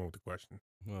 He was the one with the question.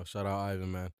 Well, shout out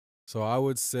Ivan, man. So I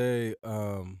would say,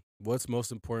 what's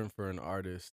most important for an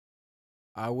artist?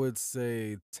 I would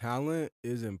say talent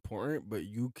is important, but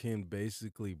you can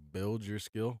basically build your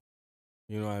skill.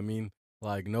 You know what I mean?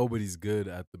 Like, nobody's good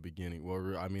at the beginning.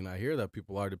 Well, I mean, I hear that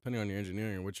people are, depending on your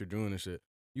engineering and what you're doing and shit.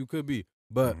 You could be.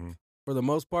 But for the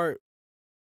most part,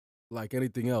 like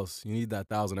anything else, you need that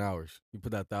 1,000 hours. You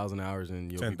put that 1,000 hours in,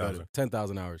 you'll 10, be better.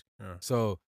 10,000 hours. Yeah.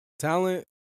 So talent,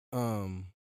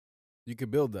 you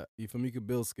could build that. You feel me? You could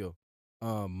build skill.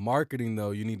 Marketing,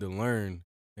 though, you need to learn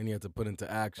and you have to put into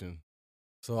action.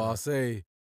 So I'll say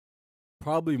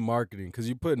probably marketing, because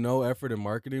you put no effort in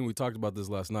marketing. We talked about this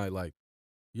last night. Like,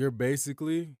 you're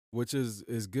basically, which is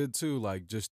good too, like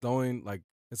just throwing, like,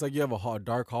 it's like you have a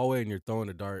dark hallway and you're throwing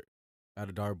a dart at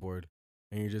a dartboard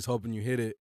and you're just hoping you hit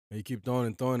it. And you keep throwing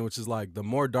and throwing, which is like the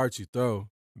more darts you throw,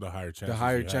 the higher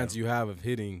chance you have of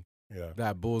hitting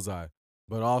that bullseye.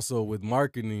 But also with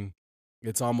marketing,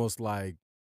 it's almost like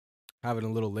having a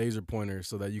little laser pointer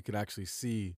so that you can actually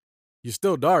see. You're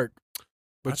still dark,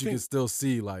 but you can still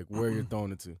see like where you're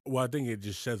throwing it to. Well, I think it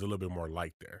just sheds a little bit more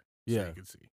light there. So you can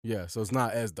see. Yeah, so it's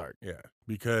not as dark. Yeah,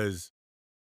 because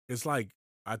it's like,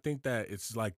 I think that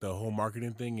it's like the whole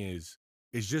marketing thing is,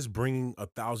 it's just bringing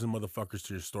 1,000 motherfuckers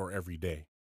to your store every day.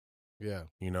 Yeah.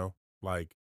 You know,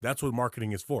 like that's what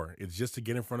marketing is for. It's just to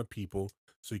get in front of people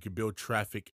so you can build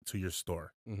traffic to your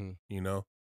store. You know,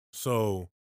 so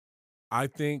I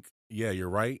think, yeah, you're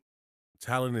right.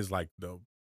 Talent is like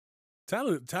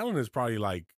talent is probably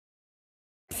like,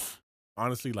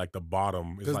 honestly, like the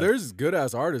bottom. Because there's good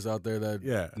ass artists out there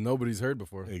that nobody's heard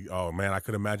before. Oh man, I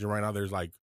could imagine right now. There's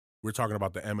like, we're talking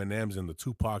about the Eminems and the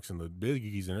Tupacs and the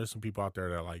Biggies, and there's some people out there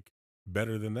that are like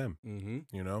better than them.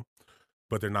 You know.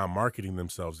 But they're not marketing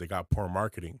themselves. They got poor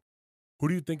marketing. Who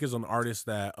do you think is an artist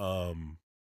that,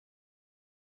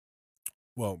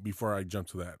 well, before I jump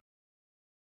to that,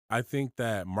 I think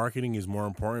that marketing is more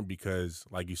important because,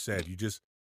 like you said,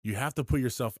 you have to put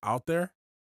yourself out there,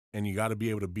 and you got to be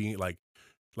able to be like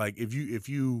if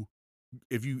you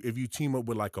team up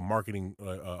with like a marketing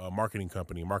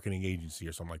company, a marketing agency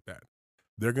or something like that,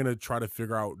 they're gonna try to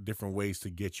figure out different ways to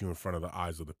get you in front of the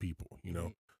eyes of the people. You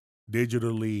know,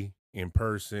 digitally, in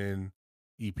person,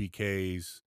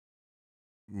 EPKs,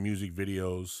 music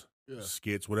videos,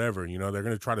 skits, whatever, you know, they're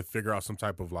going to try to figure out some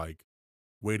type of like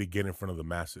way to get in front of the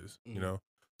masses, you know?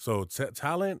 So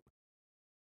talent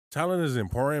is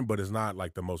important, but it's not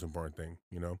like the most important thing,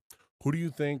 you know? Who do you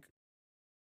think,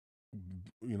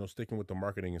 you know, sticking with the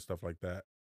marketing and stuff like that,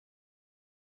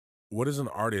 what is an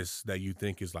artist that you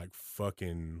think is like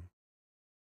fucking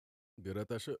good at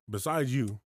that shit? Besides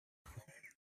you.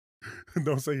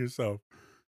 Don't say yourself.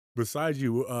 Besides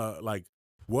you, like,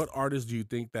 what artist do you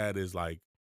think that is like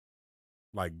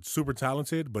like super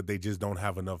talented, but they just don't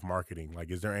have enough marketing?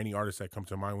 Like, is there any artists that come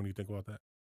to mind when you think about that?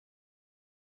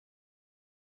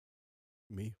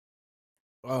 Me.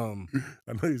 Um,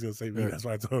 I know he's gonna say me. Sure. That's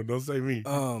why I told him don't say me.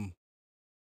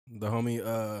 The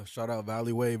homie, shout out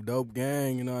Valley Wave Dope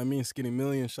Gang, you know what I mean? Skinny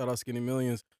Millions, shout out Skinny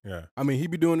Millions. Yeah, I mean, he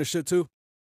be doing this shit too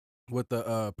with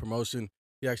the promotion.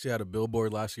 He actually had a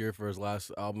billboard last year for his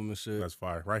last album and shit. that's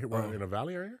fire. Right in the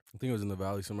Valley area. I think it was in the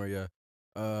Valley somewhere, yeah.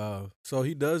 So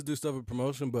he does do stuff with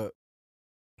promotion, but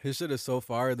his shit is so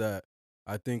fire that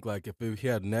I think like if he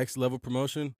had next level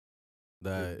promotion,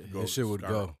 that his shit would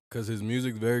go. Cause his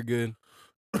music's very good.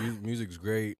 Music's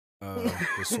great. The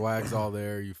swag's all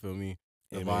there, you feel me?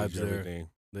 The vibes there. Everything.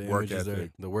 The Work image is there.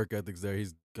 ethic. The work ethic's there.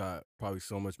 He's got probably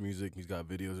so much music. He's got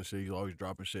videos and shit. He's always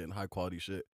dropping shit and high quality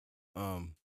shit.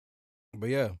 But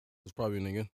yeah, it's probably a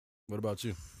nigga. What about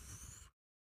you?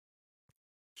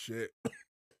 Shit.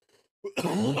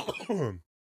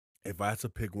 If I had to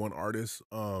pick one artist,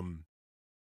 I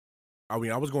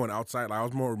mean, I was going outside. Like, I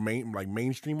was more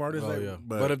mainstream artists. Oh yeah,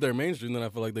 but if they're mainstream, then I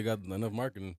feel like they got enough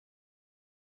marketing.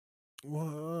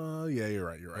 Well, yeah, you're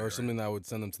right. Or something that would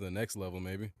send them to the next level,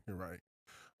 maybe. You're right.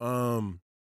 I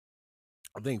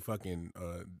think fucking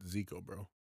Zico, bro.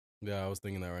 Yeah, I was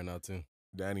thinking that right now too.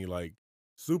 Danny, like,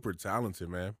 super talented,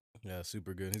 man. Yeah,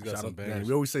 super good. He's got Shout some out to Danny. bangers.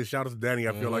 We always say shout out to Danny.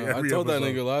 I feel like every I told episode.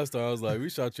 that nigga last time. I was like, we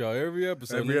shout y'all every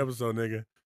episode. Nigga.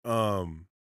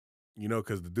 You know,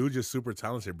 because the dude just super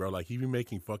talented, bro. Like, he be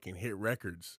making fucking hit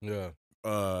records. Yeah.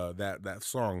 That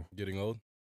song, Getting Old.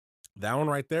 that one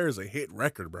right there is a hit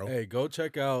record, bro. Hey, go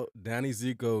check out Danny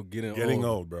Zico Getting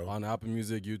Old, bro. On Apple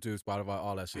Music, YouTube, Spotify,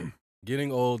 all that shit.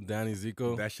 Getting Old, Danny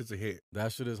Zico. That shit's a hit.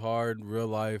 That shit is hard. Real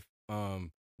life.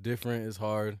 Different is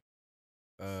hard.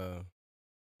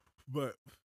 But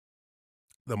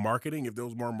the marketing, if there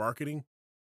was more marketing,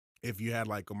 if you had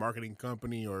like a marketing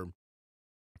company or,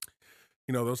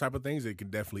 you know, those type of things, it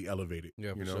could definitely elevate it.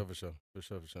 Yeah, for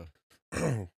sure.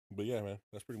 But yeah, man,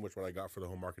 that's pretty much what I got for the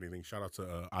whole marketing thing. Shout out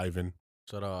to Ivan.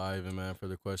 Shout out Ivan, man, for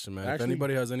the question, man. Actually, if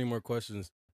anybody has any more questions,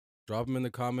 drop them in the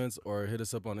comments or hit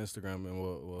us up on Instagram and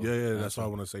we'll yeah, that's what I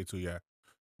want to say too. Yeah,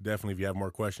 definitely. If you have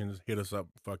more questions, hit us up.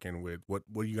 Fucking with what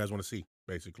do you guys want to see,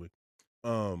 basically.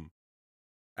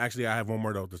 Actually, I have one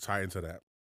more though to tie into that.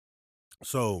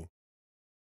 So,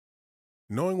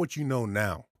 knowing what you know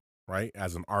now, right,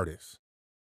 as an artist,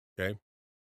 okay.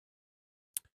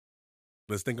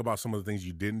 Let's think about some of the things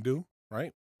you didn't do,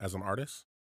 right, as an artist.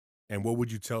 And what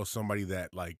would you tell somebody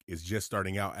that like is just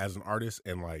starting out as an artist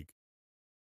and like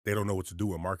they don't know what to do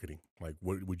with marketing? Like,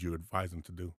 what would you advise them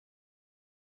to do?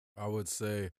 I would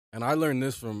say, and I learned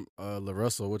this from La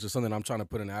Russell, which is something I'm trying to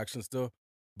put in action still,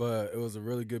 but it was a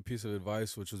really good piece of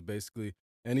advice, which was basically,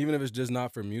 and even if it's just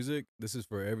not for music, this is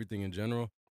for everything in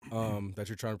general that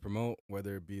you're trying to promote,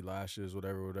 whether it be lashes,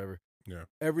 whatever. Yeah.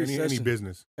 Any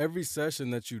business. Every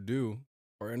session that you do,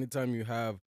 or anytime you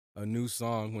have a new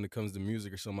song when it comes to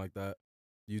music or something like that,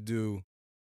 you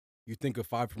think of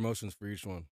 5 promotions for each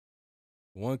one.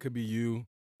 One could be you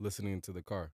listening to the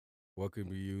car. One could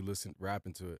be you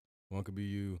rapping to it. One could be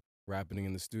you rapping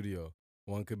in the studio.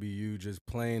 One could be you just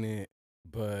playing it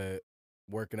but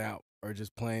working out, or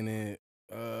just playing it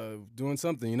doing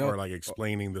something, you know, or like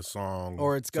explaining the song,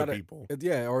 or it's got to people.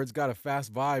 Or it's got a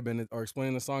fast vibe and or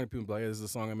explaining the song to people, like, hey, this is a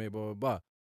song I made, blah blah blah.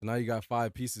 So now you got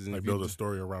 5 pieces, and like build a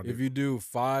story around it. If you do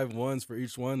 5 ones for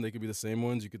each one, they could be the same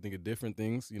ones. You could think of different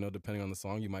things, you know, depending on the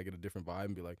song. You might get a different vibe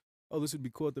and be like, oh, this would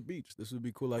be cool at the beach. This would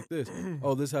be cool like this.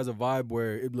 Oh, this has a vibe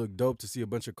where it looked dope to see a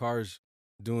bunch of cars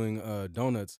doing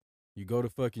donuts. You go to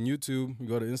fucking YouTube, you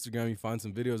go to Instagram, you find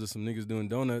some videos of some niggas doing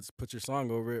donuts, put your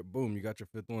song over it, boom, you got your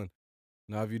 5th one.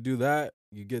 Now, if you do that,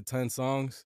 you get 10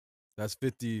 songs. That's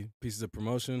 50 pieces of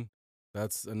promotion.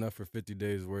 That's enough for 50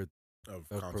 days worth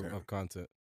of content.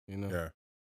 You know? Yeah.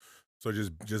 So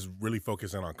just really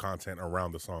focusing on content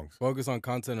around the songs. Focus on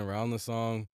content around the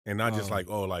song. And not just like,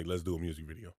 oh, like, let's do a music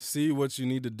video. See what you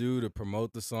need to do to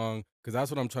promote the song. Because that's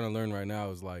what I'm trying to learn right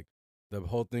now, is like the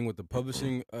whole thing with the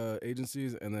publishing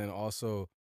agencies, and then also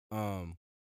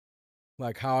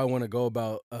like how I want to go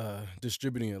about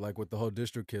distributing it, like with the whole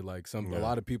DistroKid. Like a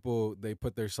lot of people, they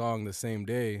put their song the same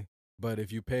day, but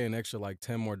if you pay an extra like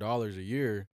 $10 more a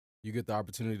year, you get the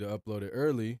opportunity to upload it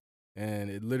early, and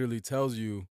it literally tells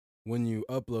you when you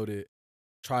upload it,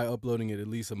 try uploading it at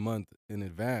least a month in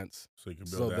advance. So you can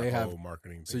build whole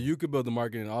marketing thing. So you could build the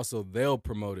marketing, and also they'll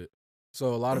promote it.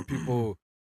 So a lot of people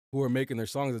who are making their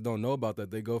songs that don't know about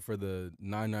that, they go for the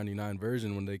 $9.99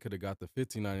 version when they could have got the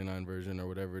 $15.99 version or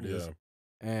whatever it is,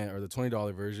 or the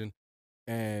 $20 version,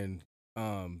 and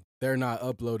they're not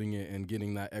uploading it and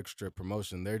getting that extra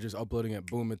promotion. They're just uploading it.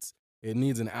 Boom! it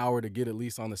needs an hour to get at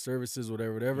least on the services,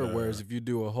 whatever. Yeah. Whereas if you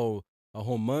do a whole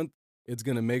month, it's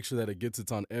gonna make sure that it gets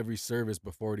on every service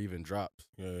before it even drops.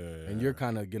 Yeah. And you're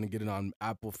kind of gonna get it on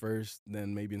Apple first,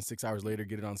 then maybe in 6 hours later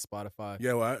get it on Spotify.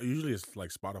 Yeah, well, usually it's like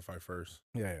Spotify first.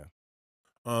 Yeah.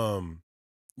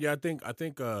 Yeah, I think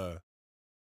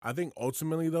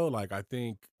ultimately though, like I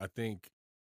think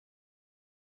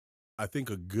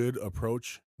a good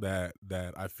approach that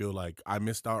I feel like I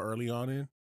missed out early on in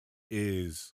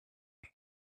is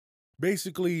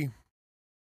basically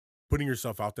putting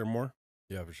yourself out there more.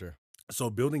 Yeah, for sure. So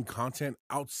building content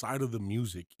outside of the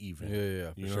music, even.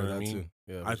 Yeah, you know sure, what I mean? too.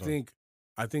 Yeah,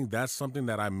 I think that's something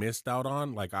that I missed out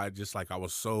on. Like I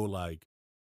was so like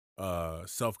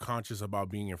self-conscious about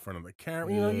being in front of the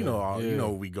camera. You know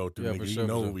what we go through, Yeah, nigga. for sure, You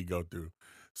know for what sure. we go through.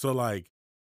 So like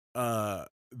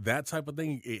that type of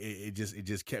thing, it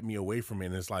just kept me away from it.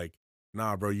 And it's like,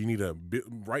 nah, bro, you need to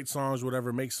write songs,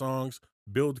 whatever, make songs,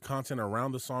 build content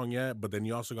around the song, but then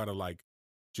you also gotta like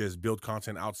just build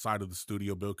content outside of the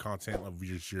studio, build content of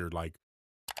your like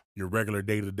your regular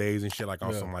day-to-days and shit, like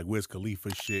on some like Wiz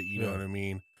Khalifa shit, you know what I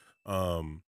mean?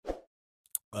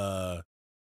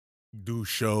 Do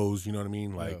shows, you know what I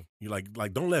mean? Like you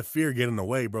like don't let fear get in the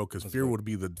way, bro, because fear would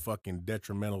be the fucking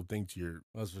detrimental thing to your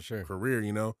That's for sure. career,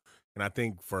 you know? And I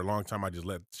think for a long time I just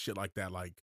let shit like that,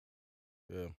 like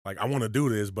like I want to do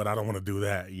this, but I don't want to do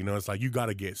that. You know, it's like you got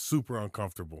to get super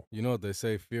uncomfortable. You know what they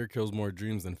say, fear kills more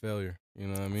dreams than failure. You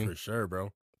know what I mean? For sure,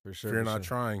 bro. For sure. Fear not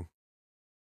trying.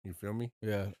 You feel me?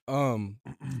 Yeah.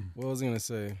 What was I gonna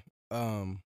say?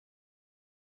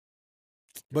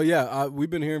 But yeah, we've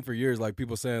been hearing for years, like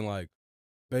people saying, like,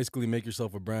 basically make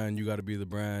yourself a brand. You got to be the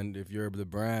brand. If you're the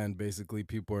brand, basically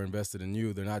people are invested in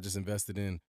you. They're not just invested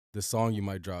in the song you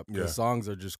might drop. Because songs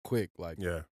are just quick. Like,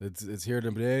 it's here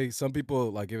today. Some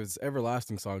people, like, if it's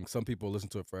everlasting song, some people listen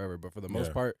to it forever. But for the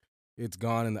most part, it's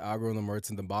gone in the algorithm or it's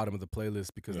in the bottom of the playlist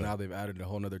because now they've added a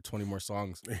whole nother 20 more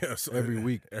songs every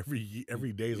week.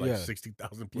 Every day is like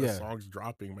 60,000 plus songs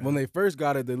dropping, man. When they first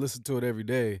got it, they listened to it every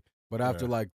day. But after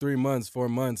like 3 months, 4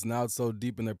 months, now it's so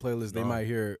deep in their playlist, they might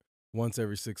hear it once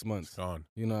every 6 months. It's gone.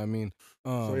 You know what I mean?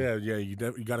 So you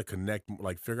got to connect,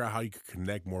 like figure out how you can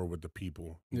connect more with the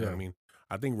people. You know what I mean?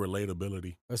 I think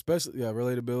relatability.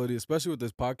 Relatability, especially with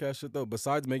this podcast shit though.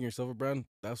 Besides making yourself a brand,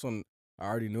 that's when I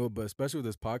already knew it. But especially with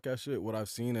this podcast shit, what I've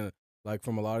seen and like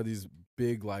from a lot of these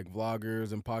big like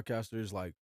vloggers and podcasters,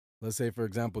 like let's say for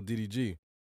example DDG.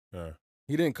 Yeah.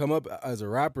 He didn't come up as a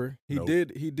rapper. He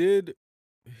did.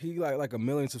 He like 1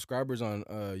 million subscribers on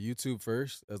YouTube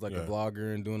first as like a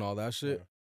vlogger and doing all that shit.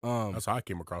 That's how I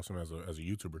came across him as a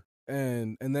YouTuber.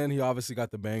 And then he obviously got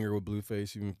the banger with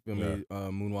Blueface. You feel me?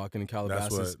 Moonwalking in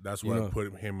Calabasas. That's what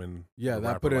put him in.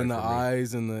 That put it in the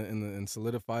eyes and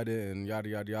solidified it and yada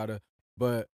yada yada.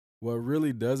 But what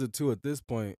really does it too at this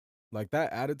point, like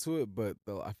that added to it. But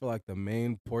I feel like the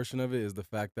main portion of it is the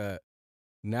fact that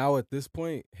now at this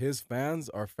point his fans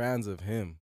are fans of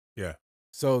him. Yeah.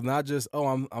 So not just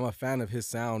I'm a fan of his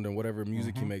sound and whatever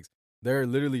music he makes. They're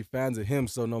literally fans of him.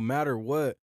 So no matter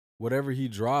whatever he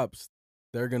drops,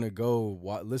 they're gonna go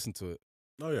listen to it.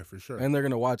 Oh yeah, for sure. And they're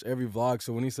gonna watch every vlog.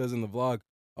 So when he says in the vlog,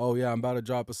 "Oh yeah, I'm about to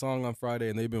drop a song on Friday,"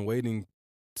 and they've been waiting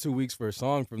 2 weeks for a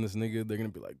song from this nigga, they're gonna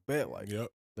be like, "Bet!" Like, they're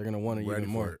gonna want it even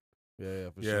more.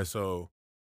 Yeah, for sure. So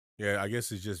I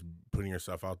guess it's just putting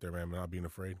yourself out there, man, not being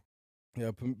afraid.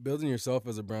 Yeah, building yourself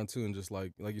as a brand too, and just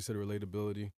like you said,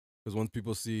 relatability. Because once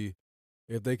people see,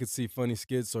 if they could see funny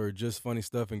skits or just funny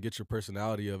stuff and get your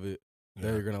personality of it,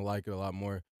 they're going to like it a lot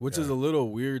more. Which is a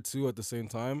little weird, too, at the same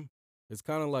time. It's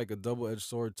kind of like a double-edged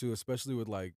sword, too, especially with,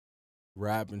 like,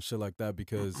 rap and shit like that.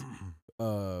 Because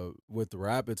with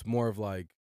rap, it's more of, like,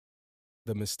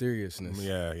 the mysteriousness.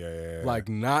 Yeah. Like,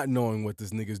 not knowing what this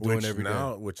nigga's doing every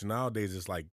day. Which nowadays is,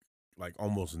 like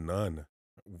almost none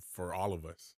for all of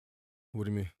us. What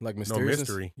do you mean? Like mysterious? No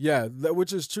mystery. Yeah,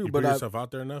 which is true. You but put yourself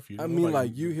out there enough. I mean,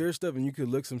 like you hear stuff and you could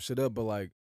look some shit up, but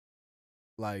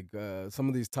like some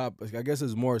of these top, I guess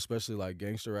it's more especially like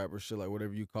gangster rap or shit, like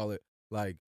whatever you call it.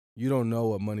 Like you don't know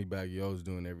what Moneybagg Yo's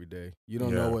doing every day. You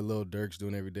don't know what Lil Durk's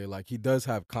doing every day. Like he does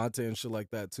have content and shit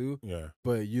like that too. Yeah.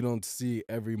 But you don't see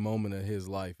every moment of his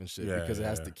life and shit because it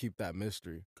has to keep that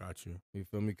mystery. Got you. You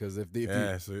feel me? Because if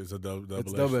it's a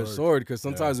double-edged sword. Because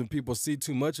sometimes when people see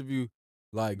too much of you,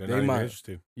 like they're they not might, even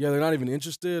interested. Yeah, they're not even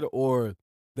interested, or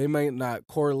they might not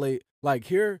correlate. Like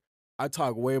here, I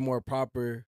talk way more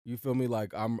proper. You feel me?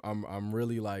 Like I'm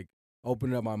really like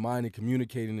opening up my mind and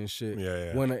communicating and shit.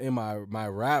 Yeah. When in my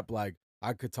rap, like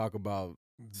I could talk about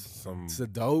some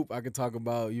dope. I could talk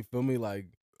about, you feel me, like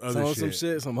some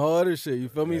shit, some whole other shit. You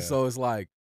feel me? So it's like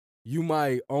you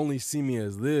might only see me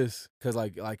as this because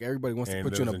like everybody wants to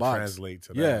put you in a box. Translate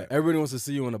to yeah, that. everybody wants to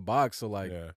see you in a box. So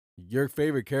like Yeah. your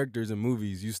favorite characters in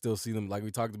movies, you still see them. Like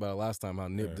we talked about it last time, how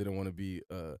Nip Yeah. didn't want to be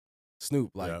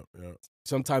Snoop. Like Yeah.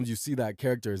 sometimes you see that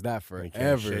character as that And you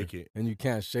forever, can't shake it. and you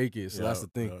can't shake it. So that's the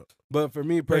thing. Yeah. But for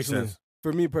me Makes personally,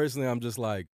 sense. I'm just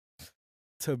like,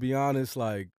 to be honest,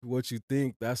 like what you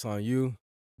think, that's on you.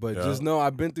 But just know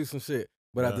I've been through some shit.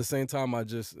 But at the same time,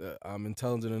 I'm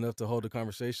intelligent enough to hold a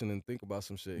conversation and think about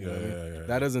some shit. You know what I mean?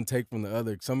 That doesn't take from the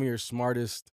other. Some of your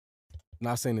smartest,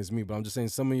 not saying it's me, but I'm just saying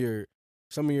some of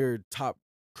your top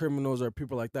criminals or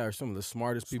people like that are some of the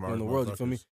smartest people in the world. You feel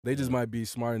me? They just might be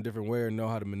smart in a different way or know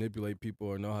how to manipulate people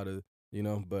or know how to,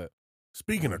 But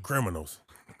speaking of criminals,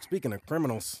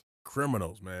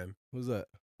 criminals, man. Who's that?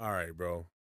 All right, bro.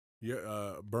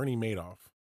 Bernie Madoff.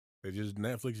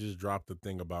 Netflix just dropped the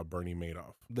thing about Bernie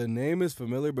Madoff. The name is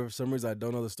familiar, but for some reason I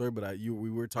don't know the story. But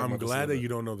we were talking. I'm glad that you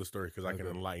don't know the story because I can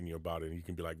enlighten you about it, and you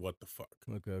can be like, "What the fuck?"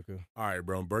 Okay. All right,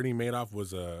 bro. Bernie Madoff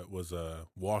was a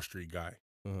Wall Street guy.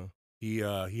 Uh-huh. He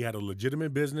had a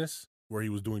legitimate business where he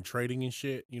was doing trading and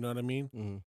shit. You know what I mean?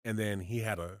 Mm-hmm. And then he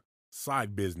had a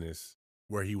side business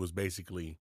where he was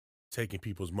basically taking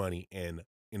people's money and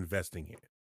investing it.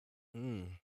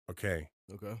 Okay.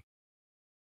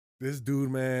 This dude,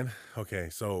 man. Okay,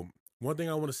 so one thing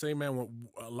I want to say, man,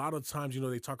 a lot of times,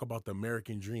 they talk about the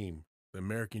American dream,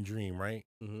 right?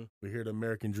 Mm-hmm. We hear the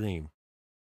American dream.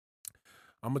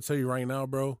 I'm going to tell you right now,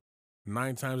 bro,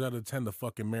 9 times out of 10, the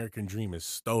fucking American dream is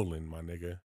stolen, my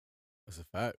nigga. That's a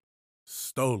fact.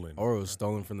 Stolen. Or it was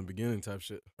stolen from the beginning type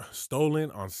shit. Stolen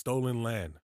on stolen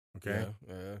land, okay?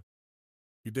 Yeah.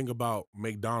 You think about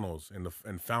McDonald's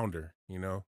and Founder,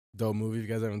 Dope movie. If you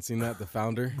guys haven't seen that, The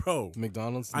Founder. Bro.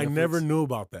 McDonald's. Netflix. I never knew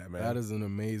about that, man. That is an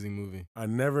amazing movie. I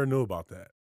never knew about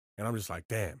that. And I'm just like,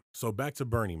 damn. So back to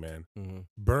Bernie, man. Mm-hmm.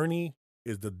 Bernie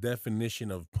is the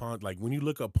definition of Ponzi. Like when you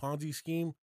look up Ponzi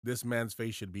scheme, this man's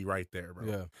face should be right there, bro.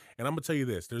 Yeah. And I'm going to tell you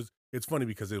this. It's funny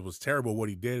because it was terrible what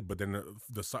he did, but then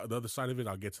the other side of it,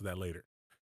 I'll get to that later.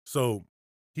 So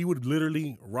he would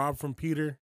literally rob from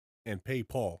Peter and pay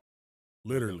Paul.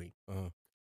 Literally.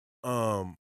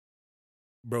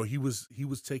 Bro, he was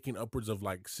taking upwards of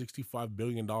like $65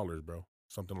 billion, bro.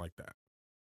 Something like that.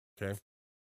 Okay.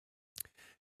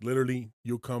 Literally,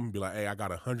 you'll come and be like, hey, I got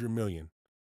 $100 million.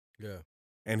 Yeah.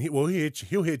 And he'll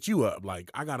hit you up like,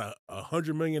 I got a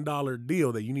 $100 million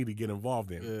deal that you need to get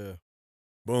involved in. Yeah.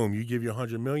 Boom, you give your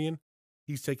 $100 million.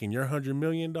 He's taking your $100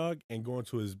 million, dog, and going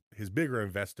to his bigger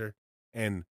investor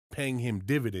and paying him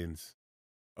dividends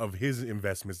of his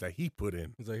investments that he put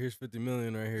in. He's like, here's $50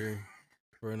 million right here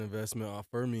for an investment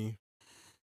offer me.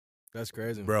 That's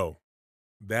crazy, bro.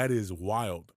 That is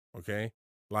wild. Okay,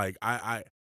 like I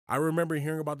remember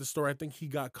hearing about this story. I think he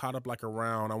got caught up like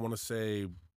around, I want to say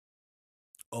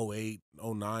 08,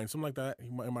 09, something like that. He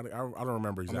might I don't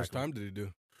remember exactly. How much time did he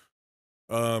do?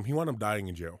 He wound up dying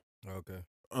in jail. Okay.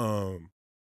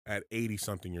 At 80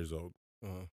 something years old.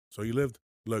 Uh-huh. So he lived.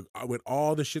 Look, with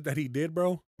all the shit that he did,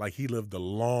 bro, like he lived a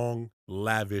long,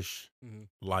 lavish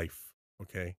life.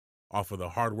 Okay, off of the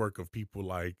hard work of people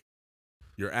like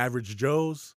your average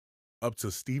Joes up to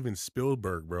Steven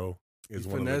Spielberg, bro. Is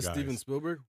one of the guys. Steven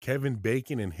Spielberg. Kevin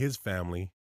Bacon and his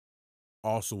family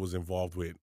also was involved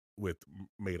with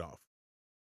Madoff.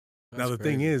 Now the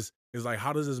thing is like,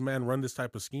 how does this man run this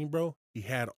type of scheme, bro? He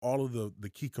had all of the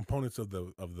key components of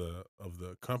the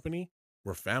company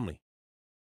were family.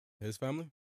 His family?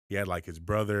 He had like his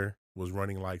brother was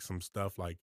running like some stuff.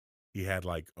 Like he had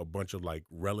like a bunch of like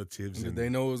relatives. Did they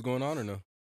know what was going on or no?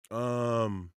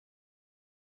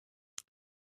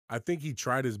 I think he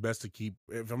tried his best to keep,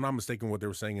 if I'm not mistaken, what they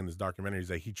were saying in this documentary is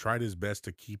that he tried his best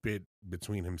to keep it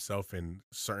between himself and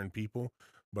certain people,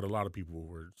 but a lot of people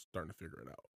were starting to figure it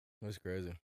out. That's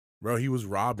crazy. Bro, he was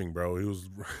robbing, bro. He was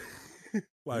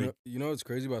like, you know what's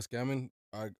crazy about scamming?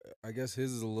 I guess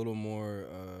his is a little more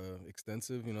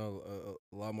extensive. You know,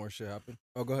 a lot more shit happened.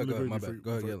 Oh, go ahead. My bad.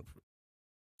 Go ahead.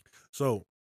 So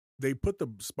they put the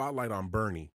spotlight on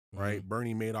Bernie, right?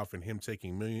 Bernie Madoff and him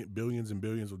taking billions and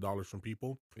billions of dollars from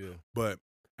people. Yeah. But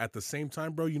at the same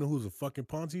time, bro, you know who's a fucking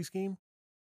Ponzi scheme?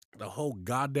 The whole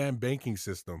goddamn banking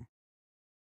system.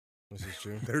 This is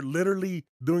true. They're literally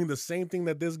doing the same thing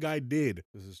that this guy did.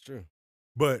 This is true.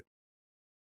 But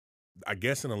I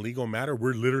guess in a legal matter,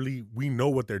 we know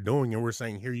what they're doing and we're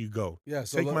saying, here you go. Yeah,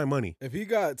 so take my money. If he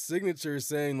got signatures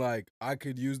saying like, I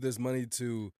could use this money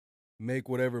to make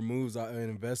whatever moves and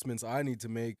investments I need to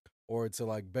make or to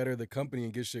like better the company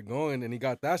and get shit going, and he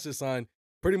got that shit signed,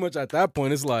 pretty much at that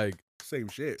point, it's like same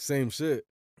shit.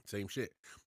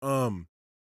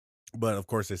 But of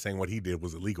course, they're saying what he did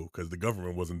was illegal because the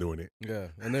government wasn't doing it. Yeah,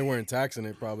 and they weren't taxing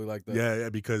it probably like that. Yeah,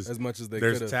 because as much as they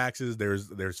there's could have. taxes,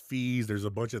 there's fees, there's a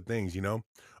bunch of things, you know.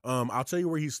 I'll tell you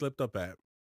where he slipped up at.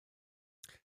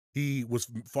 He was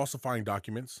falsifying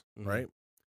documents, right?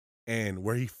 And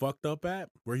where he fucked up at,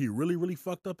 where he really, really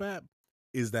fucked up at,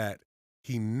 is that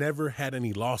he never had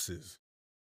any losses.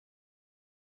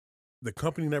 The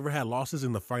company never had losses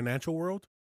in the financial world.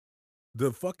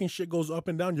 The fucking shit goes up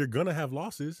and down. You're gonna have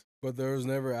losses. But there was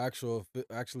never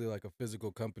actually like a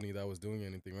physical company that was doing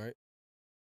anything, right?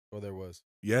 Or there was.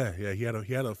 Yeah. He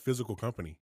had a physical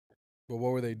company. But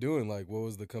what were they doing? Like, what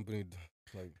was the company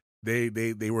like?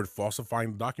 They were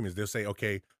falsifying documents. They'll say,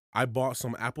 okay, I bought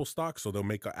some Apple stock, so they'll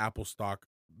make an Apple stock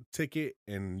ticket,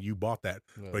 and you bought that.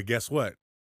 Yeah. But guess what?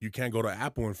 You can't go to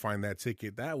Apple and find that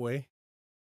ticket that way.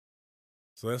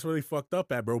 So that's where they fucked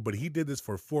up at, bro. But he did this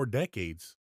for 4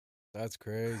 decades. That's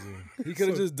crazy. He could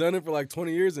have just done it for like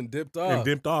 20 years and dipped off. And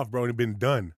dipped off, bro, and been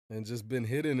done. And just been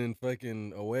hidden and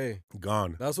fucking away.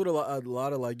 Gone. That's what a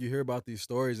lot of like, you hear about these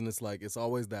stories and it's like, it's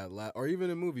always that or even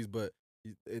in movies, but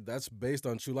that's based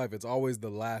on true life. It's always the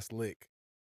last lick.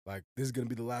 Like, this is going to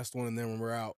be the last one, and then when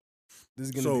we're out, this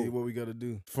is going to be what we got to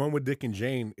do. Fun with Dick and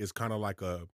Jane is kind of like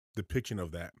a depiction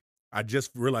of that. I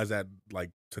just realized that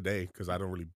like today because I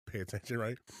don't really pay attention,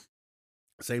 right?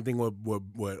 Same thing with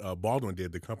what Baldwin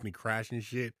did. The company crashed and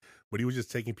shit, but he was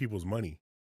just taking people's money.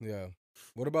 Yeah.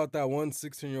 What about that one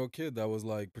 16-year-old kid that was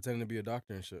like pretending to be a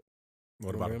doctor and shit?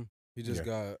 What about him? He just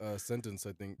got sentenced,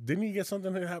 I think. Didn't he get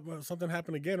something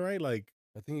happen again, right? Like,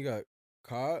 I think he got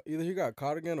caught. Either he got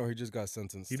caught again or he just got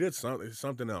sentenced. He did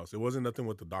something else. It wasn't nothing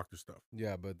with the doctor stuff.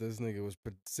 Yeah, but this nigga was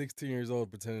 16 years old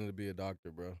pretending to be a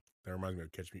doctor, bro. That reminds me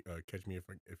of Catch Me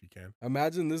If You Can.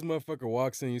 Imagine this motherfucker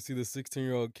walks in, you see the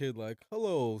 16-year-old kid like,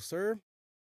 "Hello, sir.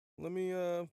 Let me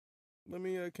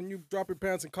can you drop your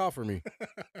pants and cough for me?"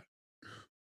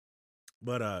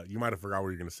 But you might have forgot what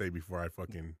you're gonna say before I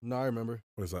fucking. No, I remember.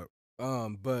 What's up?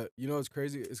 But you know what's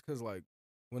crazy? It's because like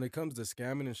when it comes to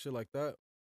scamming and shit like that,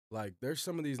 like there's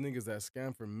some of these niggas that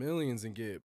scam for millions and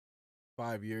get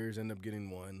 5 years, end up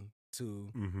getting 1,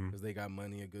 2, because they got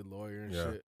money, a good lawyer and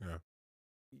shit. Yeah.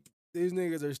 These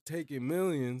niggas are taking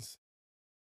millions.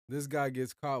 This guy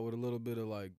gets caught with a little bit of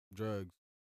like drugs,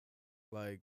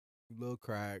 like a little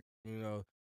crack, you know.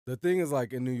 The thing is,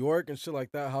 like in New York and shit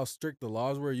like that, how strict the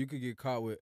laws were, you could get caught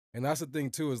with, and that's the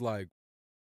thing too, is like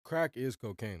crack is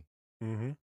cocaine.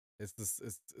 It's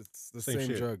the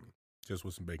same drug, just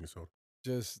with some baking soda,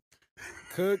 just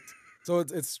cooked. So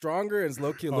it's stronger and it's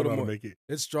low key a little more.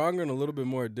 It's stronger and a little bit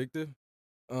more addictive.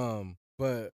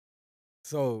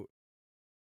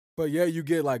 But yeah, you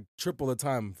get like triple the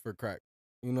time for crack.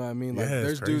 You know what I mean? Like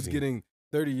there's dudes getting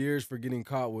 30 years for getting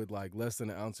caught with like less than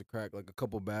an ounce of crack, like a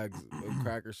couple bags of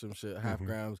crack or some shit, half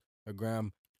grams, a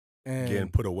gram, and getting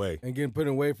put away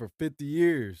for 50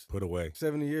 years, put away,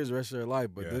 70 years, the rest of their life.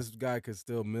 But this guy could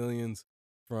steal millions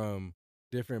from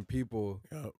different people.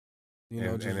 Yep. You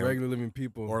know, just regular living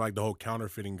people. Or like the whole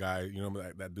counterfeiting guy, you know,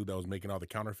 that dude that was making all the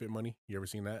counterfeit money. You ever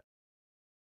seen that?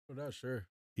 Oh, that's sure.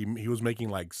 He was making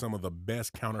like some of the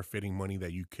best counterfeiting money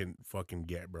that you can fucking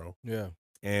get, bro. Yeah.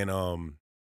 And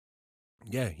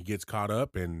yeah, he gets caught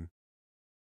up and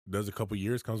does a couple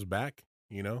years, comes back,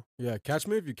 you know? Yeah, Catch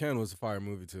Me If You Can was a fire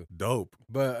movie too. Dope.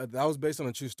 But that was based on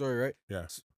a true story, right? Yeah.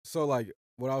 So like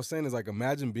what I was saying is like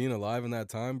imagine being alive in that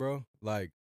time, bro. Like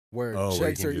where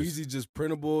checks are easy, just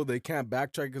printable. They can't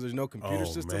backtrack because there's no computer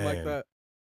system like that.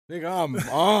 Nigga, I'm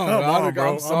on.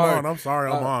 Bro. I'm sorry. I'm sorry.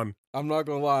 I'm on. I'm not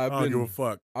gonna lie. I don't give a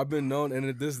fuck. I've been known,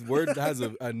 and this word has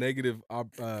a negative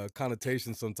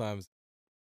connotation sometimes.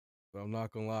 But I'm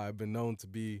not gonna lie. I've been known to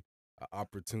be an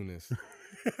opportunist.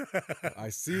 I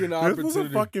see an opportunity. This was a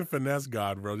fucking finesse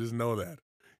god, bro. Just know that.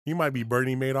 He might be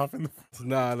Bernie Madoff in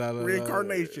the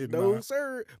reincarnation. No,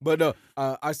 sir. But no,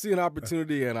 I see an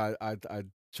opportunity, and I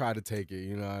try to take it.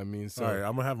 You know what I mean? So, all right,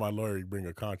 I'm gonna have my lawyer bring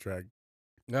a contract.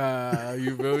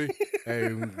 You feel me? Hey,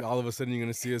 all of a sudden you're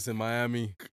gonna see us in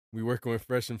Miami. We working with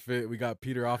Fresh and Fit. We got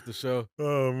Peter off the show.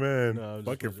 Oh man, no,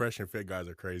 fucking Fresh and Fit guys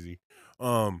are crazy.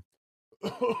 Yeah,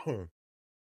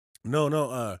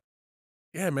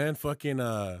 man, fucking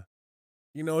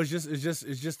you know, it's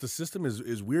just the system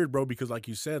is weird, bro, because like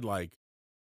you said, like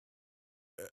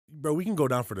bro, we can go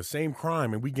down for the same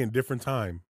crime and we get different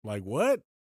time. Like what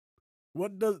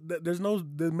does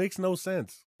that makes no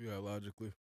sense. Yeah,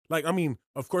 logically. Like, I mean,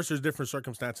 of course there's different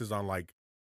circumstances on like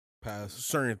past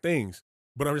certain things,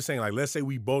 but I'm just saying, like, let's say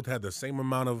we both had the same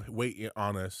amount of weight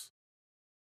on us,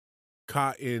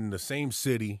 caught in the same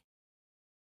city,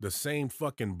 the same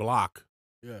fucking block.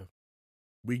 Yeah.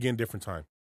 We get different time.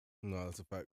 No, that's a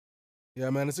fact. Yeah,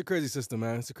 man, it's a crazy system,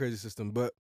 man. It's a crazy system.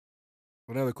 But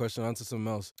Another question. On to something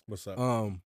else. What's up?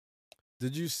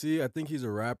 Did you see? I think he's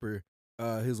a rapper.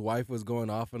 His wife was going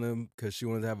off on him because she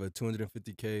wanted to have a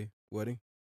 $250K wedding.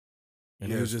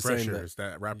 And he was just saying that, it's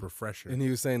that rapper Fresher. And he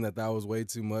was saying that was way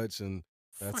too much, and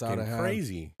that's fucking out of hand.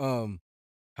 Crazy.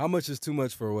 How much is too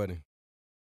much for a wedding?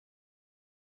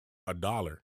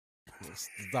 $1.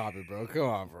 Stop it, bro. Come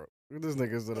on, bro. This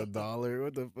nigga said $1.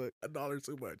 What the fuck? $1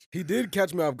 too much. He did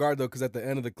catch me off guard though, because at the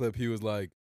end of the clip, he was like,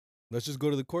 "Let's just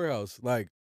go to the courthouse." Like,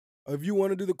 if you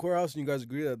want to do the courthouse and you guys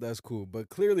agree that's cool. But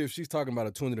clearly, if she's talking about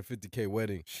a $250K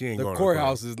wedding, she ain't the going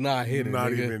courthouse is not hidden.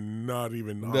 Not nigga.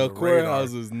 even. On The courthouse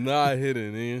radar. is not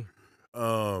hidden,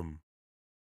 nigga.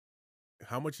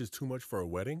 How much is too much for a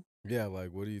wedding? Yeah,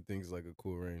 like, what do you think is like a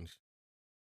cool range?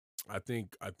 I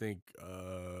think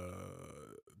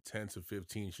 10 to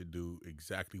 15 should do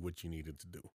exactly what you need it to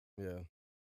do. Yeah,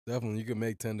 definitely. You can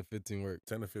make 10 to 15 work.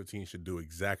 10 to 15 should do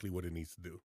exactly what it needs to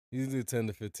do. You can do 10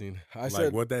 to 15. I like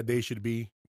said what that day should be,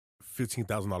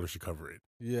 $15,000 should cover it.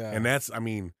 Yeah. And that's, I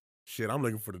mean, shit, I'm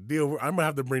looking for the deal. I'm gonna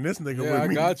have to bring this nigga with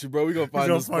me. I got you, bro. We gonna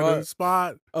find a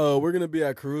spot. We're gonna be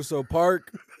at Caruso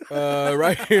Park,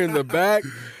 right here in the back.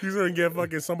 He's gonna get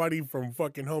fucking somebody from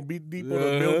fucking Home Depot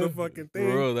to build the fucking thing.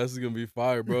 Bro, that's gonna be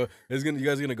fire, bro. You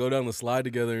guys are gonna go down the slide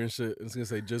together and shit. It's gonna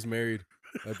say "just married"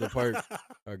 at the park.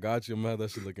 I got you. I'm gonna have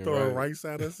that shit looking throwing rice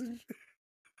at us and shit.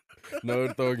 No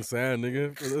throwing sand,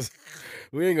 nigga. For this.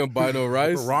 We ain't gonna buy no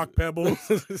rice. Rock pebbles.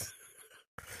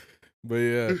 But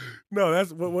yeah. No,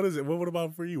 that's what is it? What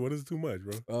about for you? What is too much,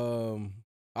 bro?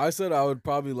 I said I would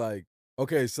probably like,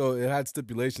 okay, so it had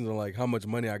stipulations on like how much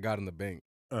money I got in the bank.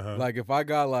 Like if I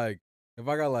got like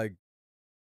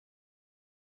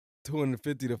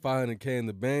 250 to 500K in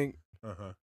the bank,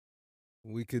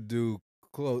 we could do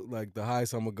close, like the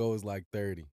highest I'm gonna go is like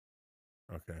 30.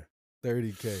 Okay.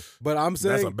 30K. But I'm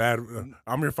saying that's a bad.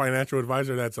 I'm your financial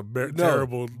advisor. That's a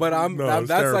terrible. But that's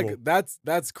terrible. Like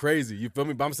that's crazy. You feel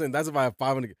me? But I'm saying that's if I have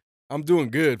 500. I'm doing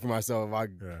good for myself.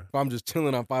 If I'm just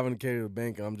chilling on 500K to the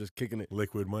bank and I'm just kicking it.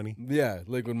 Liquid money. Yeah,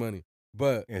 liquid money.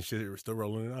 But and shit, we're still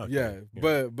rolling it out. Yeah,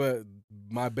 but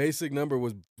my basic number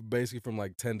was basically from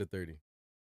like 10 to 30.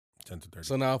 10 to 30.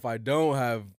 So now if I don't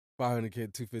have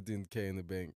 500K, 250K in the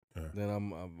bank, then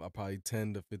I'm probably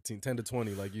 10 to 15, 10 to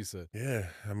 20, like you said. Yeah,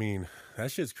 I mean that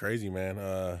shit's crazy, man.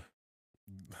 I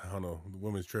don't know. The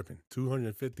woman's tripping.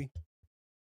 250.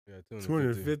 Yeah,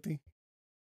 250.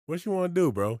 What she want to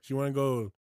do, bro? She want to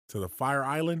go to the Fire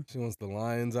Island? She wants the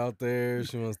lions out there.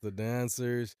 She wants the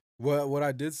dancers. What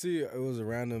I did see, it was a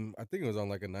random. I think it was on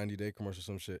like a 90-day commercial or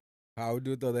some shit. How I would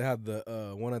do it though, they had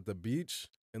the one at the beach,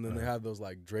 and then they had those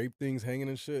like drape things hanging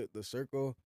and shit. The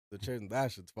circle, the chairs, and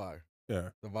that shit's fire. Yeah,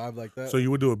 the vibe like that. So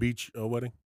you would do a beach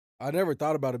wedding? I never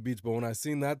thought about a beach, but when I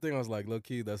seen that thing, I was like, low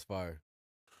key, that's fire.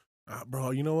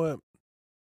 Bro, you know what?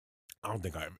 I don't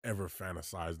think I've ever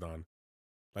fantasized on.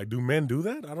 Like, do men do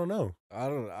that? I don't know. I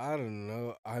don't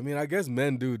know. I mean, I guess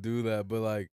men do that, but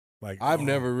like I've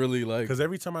never really like. Because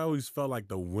every time I always felt like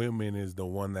the women is the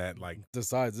one that like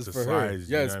decides. It's for her.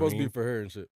 Yeah, it's supposed to be for her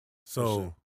and shit.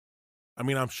 So, I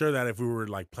mean, I'm sure that if we were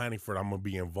like planning for it, I'm gonna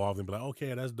be involved and be like,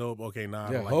 okay, that's dope. Okay, nah.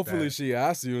 Yeah, hopefully she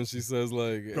asks you and she says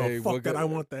like, hey, fuck that, I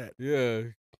want that. Yeah.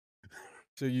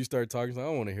 So you start talking. I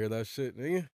don't want to hear that shit,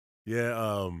 nigga.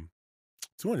 Yeah.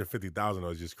 250,000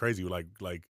 is just crazy. Like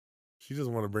she just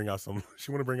want to bring out some.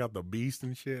 She want to bring out the beast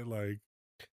and shit. Like,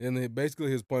 and basically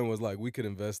his point was like, we could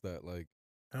invest that. Like,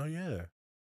 oh yeah.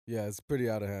 Yeah, it's pretty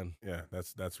out of hand. Yeah,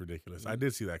 that's ridiculous. I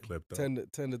did see that clip though. 10 to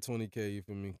 20K, you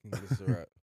feel me? That's all right.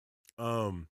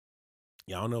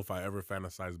 Yeah, I don't know if I ever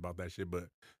fantasized about that shit, but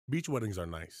beach weddings are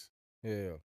nice.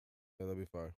 Yeah, that'd be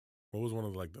fine. What was one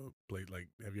of like the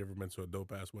have you ever been to a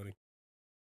dope ass wedding?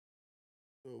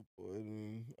 Dope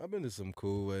wedding. I've been to some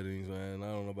cool weddings, man. I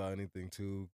don't know about anything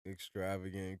too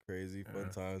extravagant, crazy, fun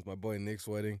times. My boy Nick's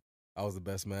wedding, I was the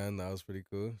best man. That was pretty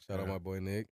cool. Shout out my boy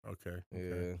Nick. Okay.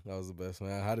 Yeah, that was the best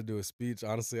man. I had to do a speech.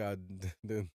 Honestly, I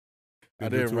didn't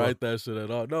write that shit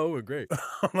at all. No, it went great.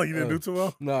 Like you didn't do too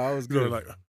well? No, I was good. Like,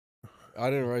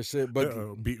 I didn't write shit, but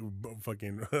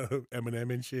fucking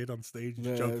Eminem and shit on stage,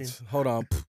 joking. Hold on.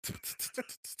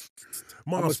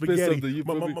 Mom spaghetti.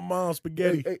 Mom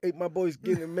spaghetti. Hey, my boy's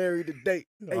getting married today.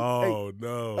 No.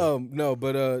 No,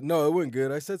 but no, it went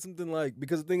good. I said something like,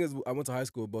 because the thing is, I went to high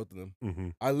school with both of them. Mm-hmm.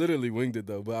 I literally winged it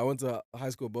though, but I went to high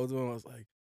school with both of them. I was like,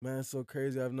 man, it's so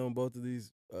crazy. I've known both of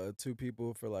these two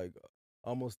people for like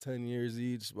almost 10 years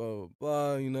each. Blah blah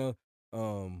blah. You know,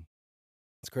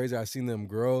 it's crazy. I seen them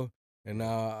grow. And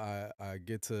now I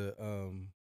get to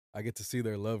see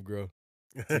their love grow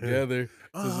together.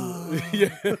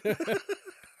 Yeah.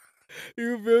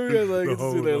 You feel me? I was like, I The get to see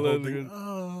whole, that the whole last thing.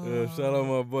 Yeah, shout out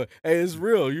my boy. Hey, it's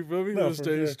real. You feel me? No, Just for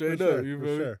straight, sure, straight for up. sure, You for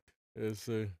feel me? sure. Yes,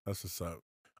 sir. That's what's up.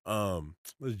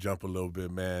 Let's jump a little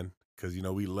bit, man, because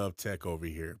we love tech over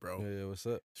here, bro. Yeah, what's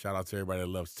up? Shout out to everybody that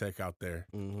loves tech out there.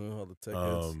 All the tech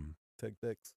heads. Tech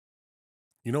decks.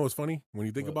 You know what's funny when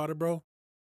you think What? about it, bro?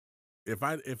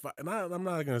 I'm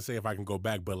not gonna say if I can go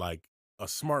back, but like a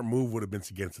smart move would have been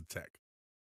to get into tech.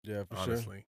 Yeah, for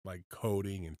honestly, sure. Like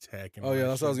coding and tech and Oh all yeah, that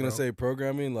that's what I was shit, gonna bro. say.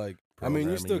 Programming, like I mean,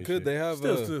 you Programming still and could. shit. They have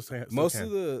Still most can.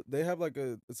 of the they have like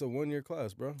it's a 1-year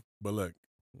class, bro. But look,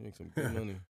 You make some good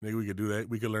money. nigga, we could do that.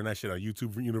 We could learn that shit on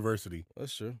YouTube University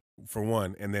That's true. for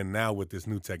one, and then now with this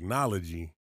new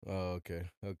technology. Oh, okay.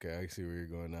 I see where you're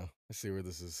going now. I see where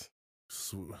this is.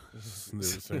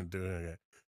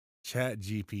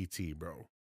 Chatgpt, bro.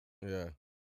 Yeah.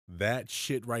 That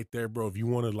shit right there, bro. If you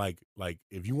want to like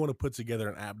if you want to put together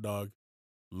an app, dog,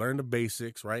 learn the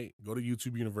basics, right? Go to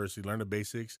YouTube University, learn the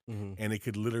basics, and it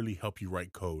could literally help you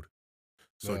write code.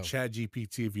 So Yeah.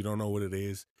 Chatgpt, if you don't know what it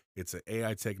is, it's an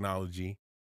AI technology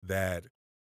that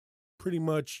pretty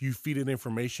much you feed it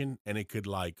information and it could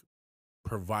like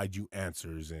provide you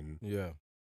answers. And Yeah.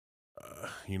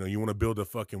 you want to build a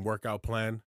fucking workout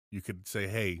plan, you could say,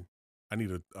 hey, I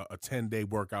need a 10-day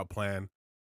workout plan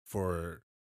for,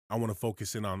 I want to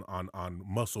focus in on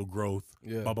muscle growth,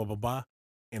 Yeah. blah, blah, blah, blah.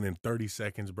 And in 30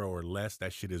 seconds, bro, or less,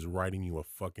 that shit is writing you a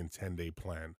fucking 10-day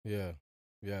plan. Yeah.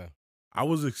 Yeah. I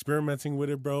was experimenting with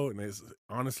it, bro, and it's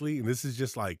honestly, and this is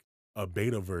just like a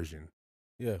beta version.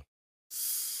 Yeah.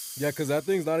 Yeah, because that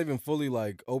thing's not even fully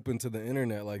like open to the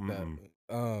internet like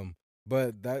that.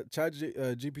 But that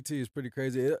GPT is pretty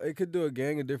crazy. It could do a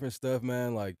gang of different stuff,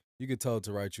 man. Like you could tell it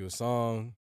to write you a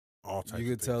song. All types. You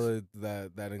could tell it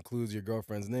that includes your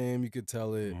girlfriend's name. You could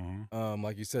tell it,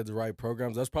 like you said, to write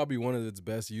programs. That's probably one of its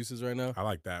best uses right now. I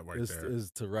like that right there.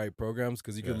 Is to write programs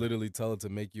because you could literally tell it to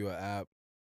make you an app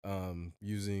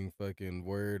using fucking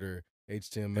Word or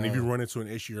HTML. And if you run into an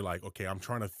issue, you're like, okay, I'm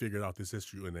trying to figure out this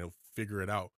issue, and it'll figure it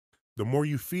out. The more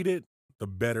you feed it, the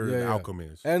better the outcome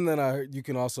is. And then you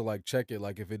can also like check it.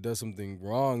 Like if it does something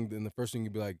wrong, then the first thing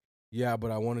you'd be like, yeah, but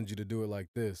I wanted you to do it like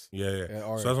this. Yeah.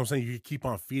 So that's what I'm saying. You keep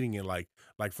on feeding it. Like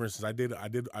for instance,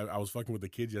 I was fucking with the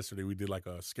kids yesterday. We did like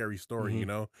a scary story,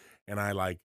 and I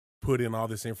like put in all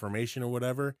this information or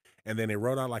whatever, and then it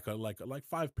wrote out like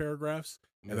 5 paragraphs,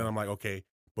 and then I'm like, okay,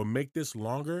 but make this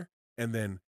longer, and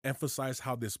then emphasize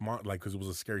how this because it was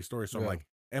a scary story. So I'm like,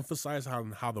 emphasize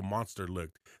how the monster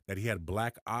looked. That he had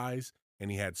black eyes and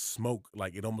he had smoke,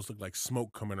 like it almost looked like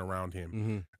smoke coming around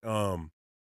him.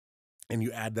 And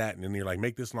you add that, and then you're like,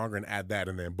 make this longer and add that,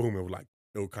 and then boom,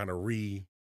 it'll kind of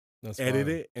edit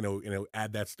it, and it'll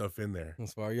add that stuff in there.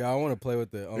 That's fine. Yeah, I want to play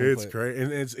with it. It's great,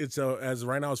 and it's as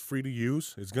right now it's free to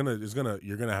use.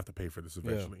 You're gonna have to pay for this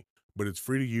eventually, but it's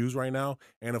free to use right now.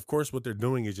 And of course, what they're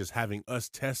doing is just having us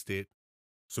test it,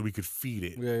 so we could feed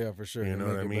it. Yeah, for sure. You know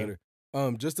what I mean?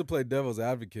 Better. Just to play devil's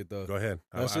advocate though. Go ahead.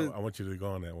 I want you to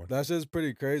go on that one. That's just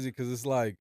pretty crazy because it's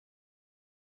like,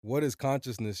 what is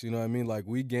consciousness? You know what I mean? Like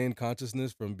we gain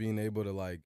consciousness from being able to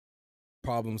like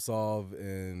problem solve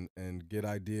and get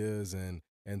ideas and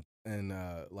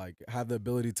like have the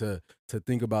ability to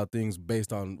think about things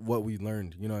based on what we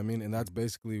learned. You know what I mean? And that's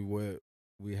basically what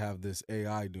we have this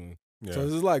AI doing. Yeah. So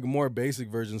this is like more basic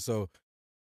version. So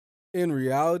in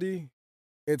reality,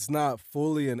 it's not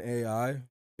fully an AI.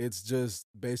 It's just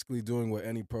basically doing what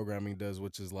any programming does,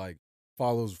 which is like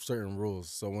follows certain rules.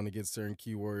 So when it gets certain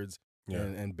keywords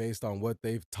and based on what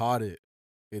they've taught it,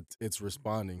 it's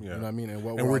responding. Yeah. You know what I mean? And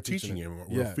we're teaching it.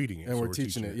 We're feeding it. And we're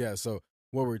teaching it. Yeah. So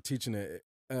what we're teaching it.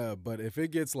 But if it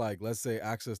gets like, let's say,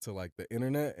 access to like the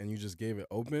internet and you just gave it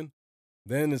open,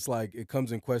 then it's like it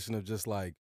comes in question of just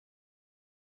like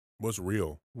what's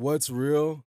real? What's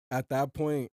real at that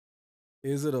point?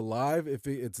 Is it alive if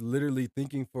it's literally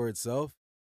thinking for itself?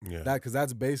 Yeah. Because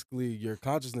that's basically your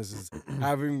consciousness is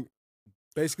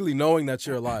basically knowing that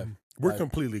you're alive. We're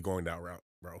completely going that route,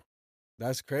 bro.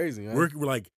 That's crazy, man. We're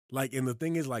like, and the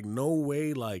thing is like, no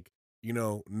way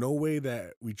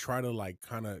that we try to like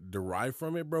kind of derive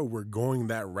from it, bro. We're going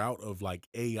that route of like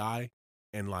AI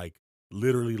and like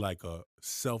literally like a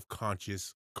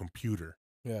self-conscious computer.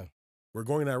 Yeah. We're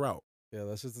going that route. Yeah,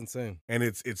 that's just insane. And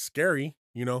it's scary,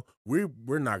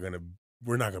 we're not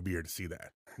gonna be here to see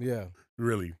that. Yeah.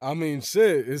 Really. I mean,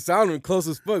 shit, it sounded close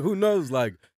as fuck. Who knows?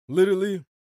 Like, literally.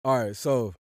 All right,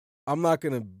 so I'm not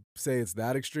gonna say it's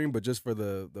that extreme, but just for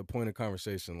the point of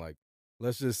conversation, like,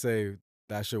 let's just say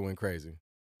that shit went crazy.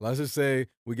 Let's just say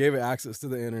we gave it access to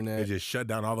the internet. It just shut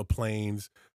down all the planes.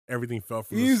 Everything fell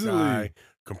from the sky.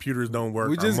 Computers don't work.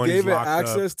 We just gave it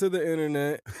access to the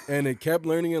internet, and it kept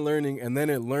learning, and then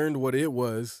it learned what it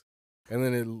was, and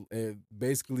then it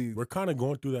basically We're kind of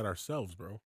going through that ourselves,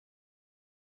 bro.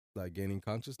 like gaining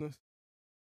consciousness.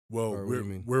 Well, Or what do you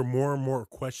mean? we're more and more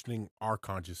questioning our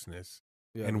consciousness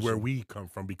and where sure. we come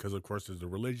from, because of course there's the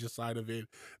religious side of it,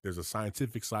 there's a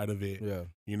scientific side of it. Yeah.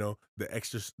 You know, the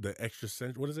extra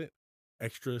what is it?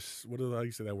 Extra, what do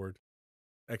you say that word?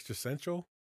 Existential?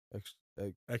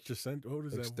 Existential? What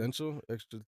is that? Existential?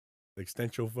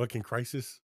 Existential fucking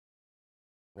crisis?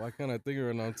 Why can't I think of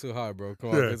it now? I'm too high, bro.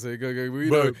 Come Yeah. on, say go.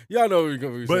 Y'all know what you're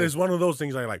gonna be But saying. it's one of those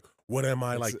things like what am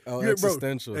I like?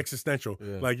 Existential. Bro, existential.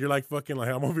 Yeah. Like you're like fucking like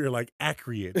I'm over here like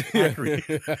accurate. like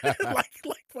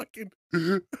fucking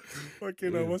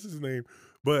Yeah. What's his name?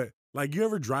 But like you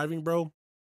ever driving, bro?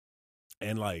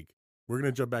 And like we're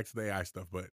gonna jump back to the AI stuff,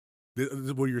 but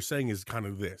what you're saying is kind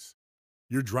of this.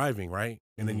 You're driving, right?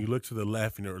 And then you look to the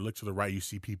left and or look to the right, you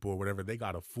see people or whatever. They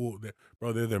got a full,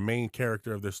 they're the main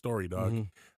character of their story, dog.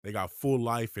 They got full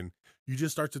life, and you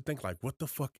just start to think like, what the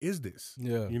fuck is this?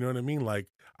 Yeah. You know what I mean? Like,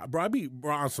 bro, I be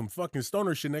on some fucking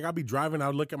stoner shit, nigga. I be driving, I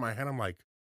would look at my hand, I'm like,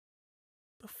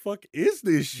 the fuck is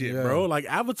this shit, bro? Like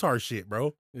Avatar shit,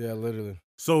 bro. Yeah, literally.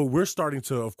 So we're starting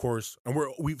to, of course, and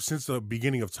we've since the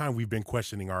beginning of time, we've been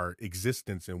questioning our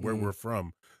existence and where we're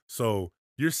from. So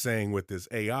you're saying with this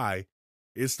AI,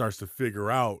 it starts to figure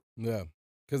out. Yeah.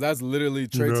 Because that's literally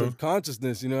traits of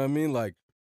consciousness, you know what I mean? Like,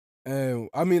 and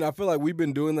I mean, I feel like we've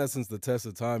been doing that since the test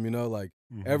of time, you know? Like,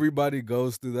 everybody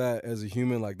goes through that as a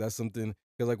human. Like, that's something,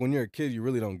 because like when you're a kid, you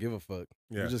really don't give a fuck.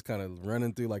 Yeah. You're just kind of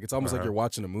running through, like, it's almost like you're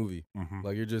watching a movie.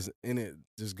 Like, you're just in it,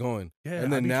 just going. Yeah.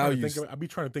 And then now I'd be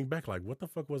trying to think back, like, what the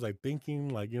fuck was I thinking?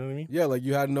 Like, you know what I mean? Yeah, like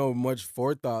you had no much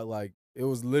forethought. Like, it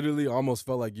was literally almost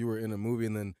felt like you were in a movie.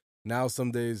 And then now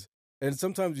some days, and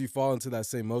sometimes you fall into that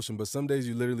same motion, but some days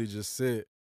you literally just sit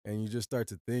and you just start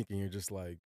to think and you're just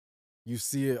like, you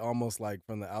see it almost like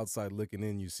from the outside looking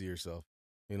in, you see yourself.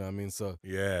 You know what I mean? So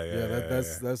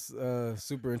that's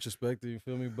super introspective, you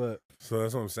feel me? But so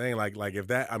that's what I'm saying. Like if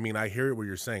that, I mean, I hear what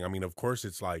you're saying. I mean, of course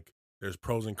it's like there's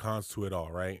pros and cons to it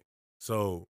all, right?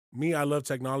 So me, I love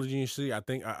technology and shit. I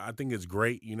think it's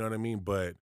great, you know what I mean?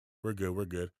 But we're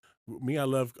good. Me, I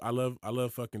love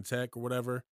fucking tech or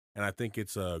whatever. And I think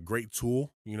it's a great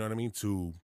tool, you know what I mean?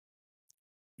 To,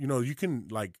 you know, you can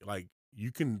like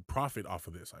you can profit off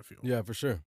of this, I feel. Yeah, for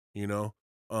sure. You know?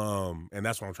 And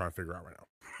that's what I'm trying to figure out right now.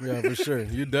 Yeah, for sure.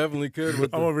 You definitely could.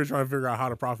 I'm over here trying to figure out how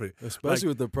to profit. Especially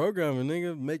with the programming,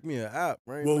 nigga. Make me an app,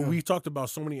 right? Well, we talked about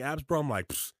so many apps, bro. I'm like,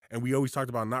 pfft, and we always talked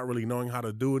about not really knowing how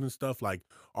to do it and stuff. Like,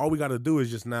 all we got to do is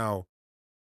just now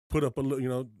put up a little, you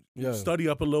know, study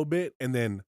up a little bit and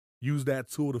then use that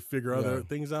tool to figure other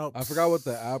things out. I forgot what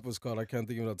the app was called. I can't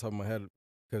think of it on the top of my head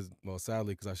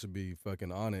sadly, because I should be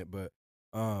fucking on it. But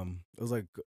it was like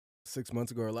 6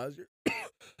 months ago or last year.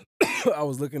 I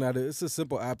was looking at it. It's a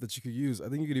simple app that you could use. I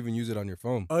think you could even use it on your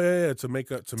phone. Oh yeah, to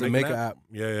make an app.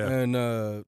 Yeah.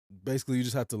 And basically, you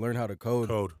just have to learn how to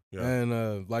code. Yeah.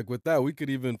 And like with that, we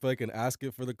could even fucking ask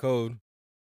it for the code,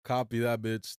 copy that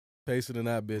bitch, paste it in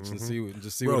that bitch, and see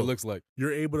what it looks like.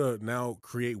 You're able to now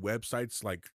create websites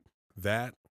like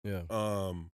that. Yeah.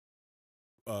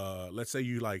 Let's say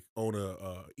you like own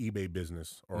a eBay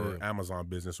business or Amazon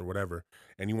business or whatever,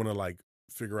 and you want to like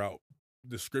figure out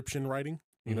description writing,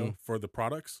 you know, for the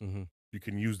products. You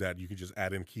can use that. You can just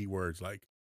add in keywords like,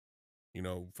 you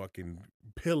know, fucking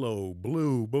pillow,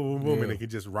 blue, boom, boom, boom, and it can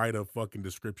just write a fucking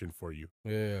description for you.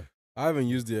 Yeah. I haven't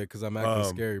used it yet because I'm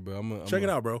acting scary, but I'm check it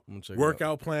out, bro.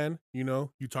 Workout out. plan, you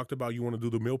know, you talked about you want to do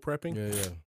the meal prepping. Yeah.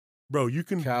 Bro, you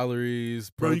can calories,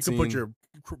 protein. Bro, you can put your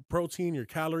protein, your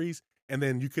calories, and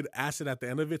then you could ask it at the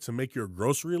end of it to make your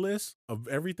grocery list of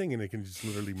everything, and it can just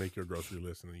literally make your grocery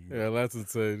list. And then that's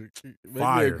insane.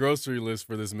 Make me a grocery list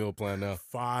for this meal plan now.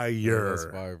 Fire. Yeah, that's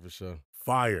fire for sure.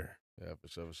 Fire. Yeah,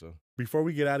 for sure. Before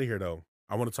we get out of here, though,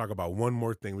 I want to talk about one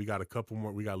more thing. We got a couple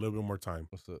more. We got a little bit more time.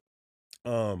 What's up?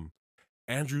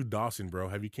 Andrew Dawson, bro.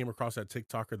 Have you came across that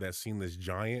TikToker that's seen this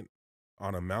giant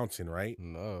on a mountain, right?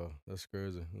 No, that's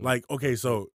crazy. Like, okay,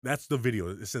 so that's the video.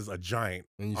 It says a giant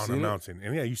on a mountain.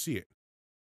 And yeah, you see it.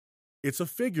 It's a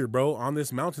figure, bro, on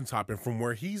this mountaintop. And from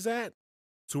where he's at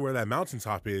to where that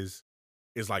mountaintop is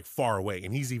like far away.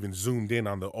 And he's even zoomed in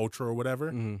on the ultra or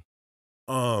whatever.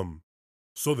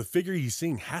 So the figure he's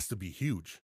seeing has to be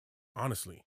huge,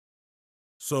 honestly.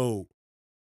 So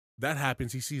that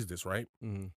happens. He sees this, right?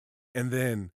 And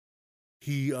then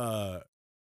he,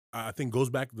 I think, goes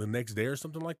back the next day or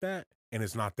something like that, and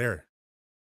it's not there.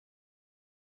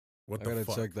 What the fuck? I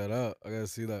gotta check that out. I gotta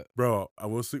see that, bro. I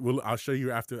will see. I'll show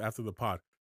you after the pod.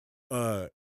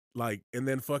 Like, and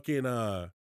then fucking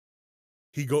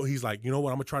he's like, you know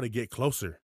what? I'm gonna try to get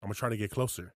closer.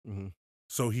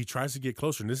 So he tries to get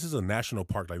closer, and this is a national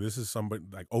park. Like, this is somebody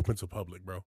like open to public,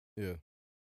 bro. Yeah.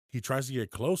 He tries to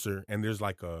get closer, and there's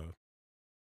like a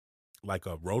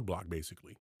roadblock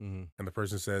basically. Mm-hmm. And the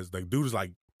person says, like, dude is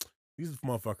like, these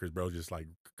motherfuckers, bro, just like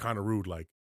kind of rude, like,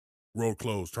 road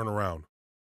closed, turn around.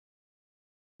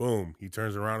 Boom. He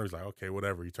turns around. He's like, okay,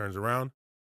 whatever. He turns around.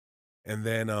 And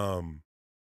then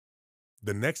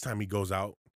the next time he goes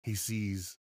out, he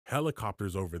sees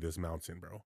helicopters over this mountain,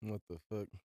 bro. What the fuck?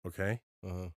 Okay.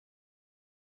 Uh-huh.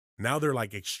 Now they're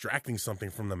like extracting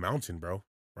something from the mountain, bro.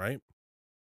 Right?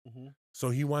 Mm-hmm. So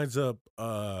he winds up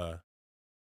I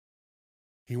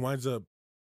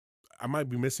might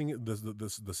be missing it,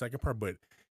 the second part, but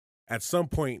at some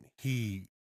point he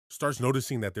starts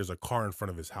noticing that there's a car in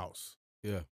front of his house.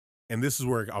 Yeah. And this is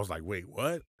where I was like, wait,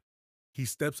 what? He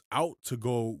steps out to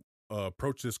go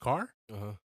approach this car,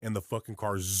 and the fucking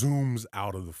car zooms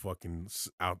out of the fucking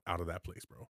out of that place,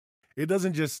 bro. It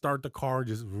doesn't just start the car,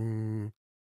 just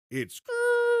it's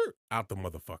out the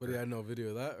motherfucker. But he had no video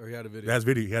of that, or he had a video?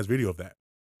 He has video of that.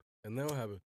 And then what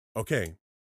happened? Okay.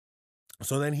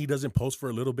 So then he doesn't post for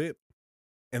a little bit,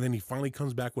 and then he finally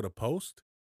comes back with a post,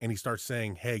 and he starts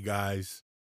saying, hey guys,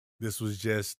 this was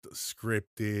just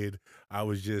scripted. I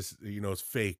was just, it's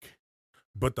fake.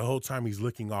 But the whole time he's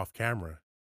looking off camera.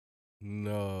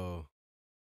 No.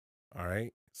 All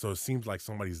right. So it seems like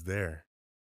somebody's there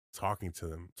talking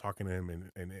to him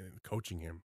and coaching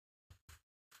him.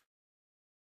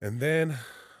 And then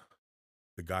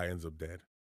the guy ends up dead.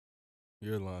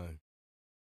 You're lying.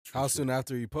 How soon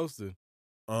after he posted?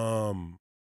 I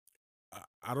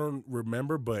don't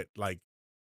remember, but like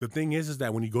the thing is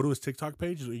that when you go to his TikTok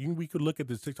page, we could look at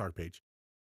this TikTok page.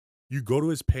 You go to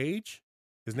his page.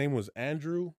 His name was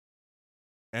Andrew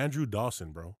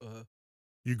Dawson, bro.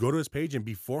 You go to his page, and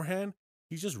beforehand,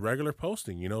 he's just regular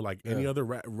posting, like any other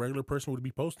regular person would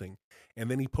be posting.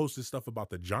 And then he posted stuff about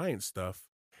the giant stuff,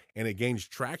 and it gains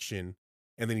traction.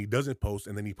 And then he doesn't post,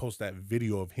 and then he posts that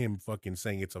video of him fucking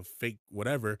saying it's a fake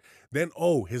whatever. Then,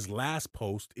 his last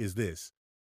post is this.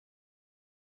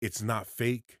 It's not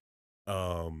fake.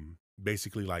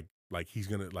 Basically, like he's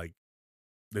gonna, like,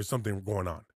 there's something going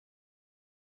on.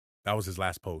 That was his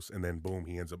last post, and then boom,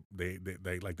 he ends up. They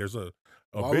like. There's a.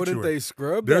 Why wouldn't they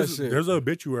scrub that shit? There's an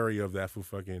obituary of that for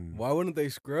fucking. Why wouldn't they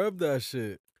scrub that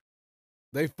shit?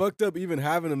 They fucked up even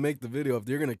having to make the video. If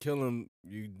you're gonna kill him,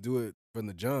 you do it from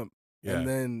the jump,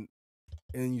 and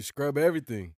you scrub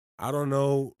everything. I don't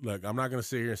know. Like, I'm not gonna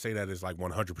sit here and say that it's like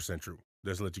 100% true.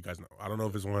 Just to let you guys know, I don't know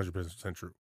if it's 100%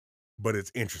 true, but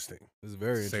it's interesting. It's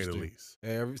very interesting, to say the least.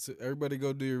 Hey, everybody,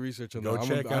 go do your research on that.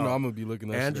 Check out. I know I'm gonna be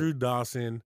looking at Andrew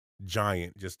Dawson.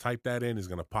 Giant. Just type that in. It's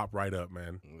going to pop right up,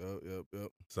 man.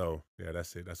 Yep. So, yeah,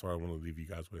 that's it. That's what I want to leave you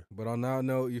guys with. But on that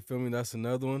note, you feel me? That's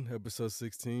another one. Episode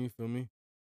 16, you feel me?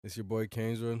 It's your boy,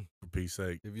 Canesrun. For peace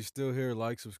sake. If you're still here,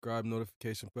 like, subscribe,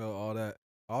 notification bell, all that.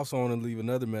 I also want to leave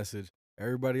another message.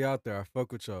 Everybody out there, I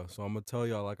fuck with y'all. So I'm going to tell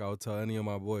y'all like I would tell any of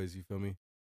my boys, you feel me?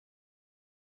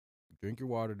 Drink your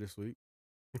water this week.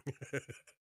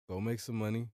 Go make some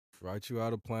money. Write you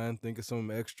out a plan. Think of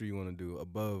something extra you want to do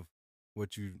above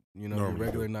what your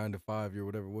regular 9 to 5, your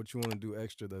whatever, what you want to do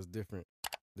extra that's different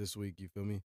this week, you feel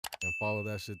me? And follow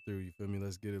that shit through, you feel me?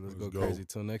 Let's get it. Let's go crazy.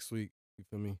 Till next week, you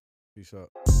feel me? Peace out.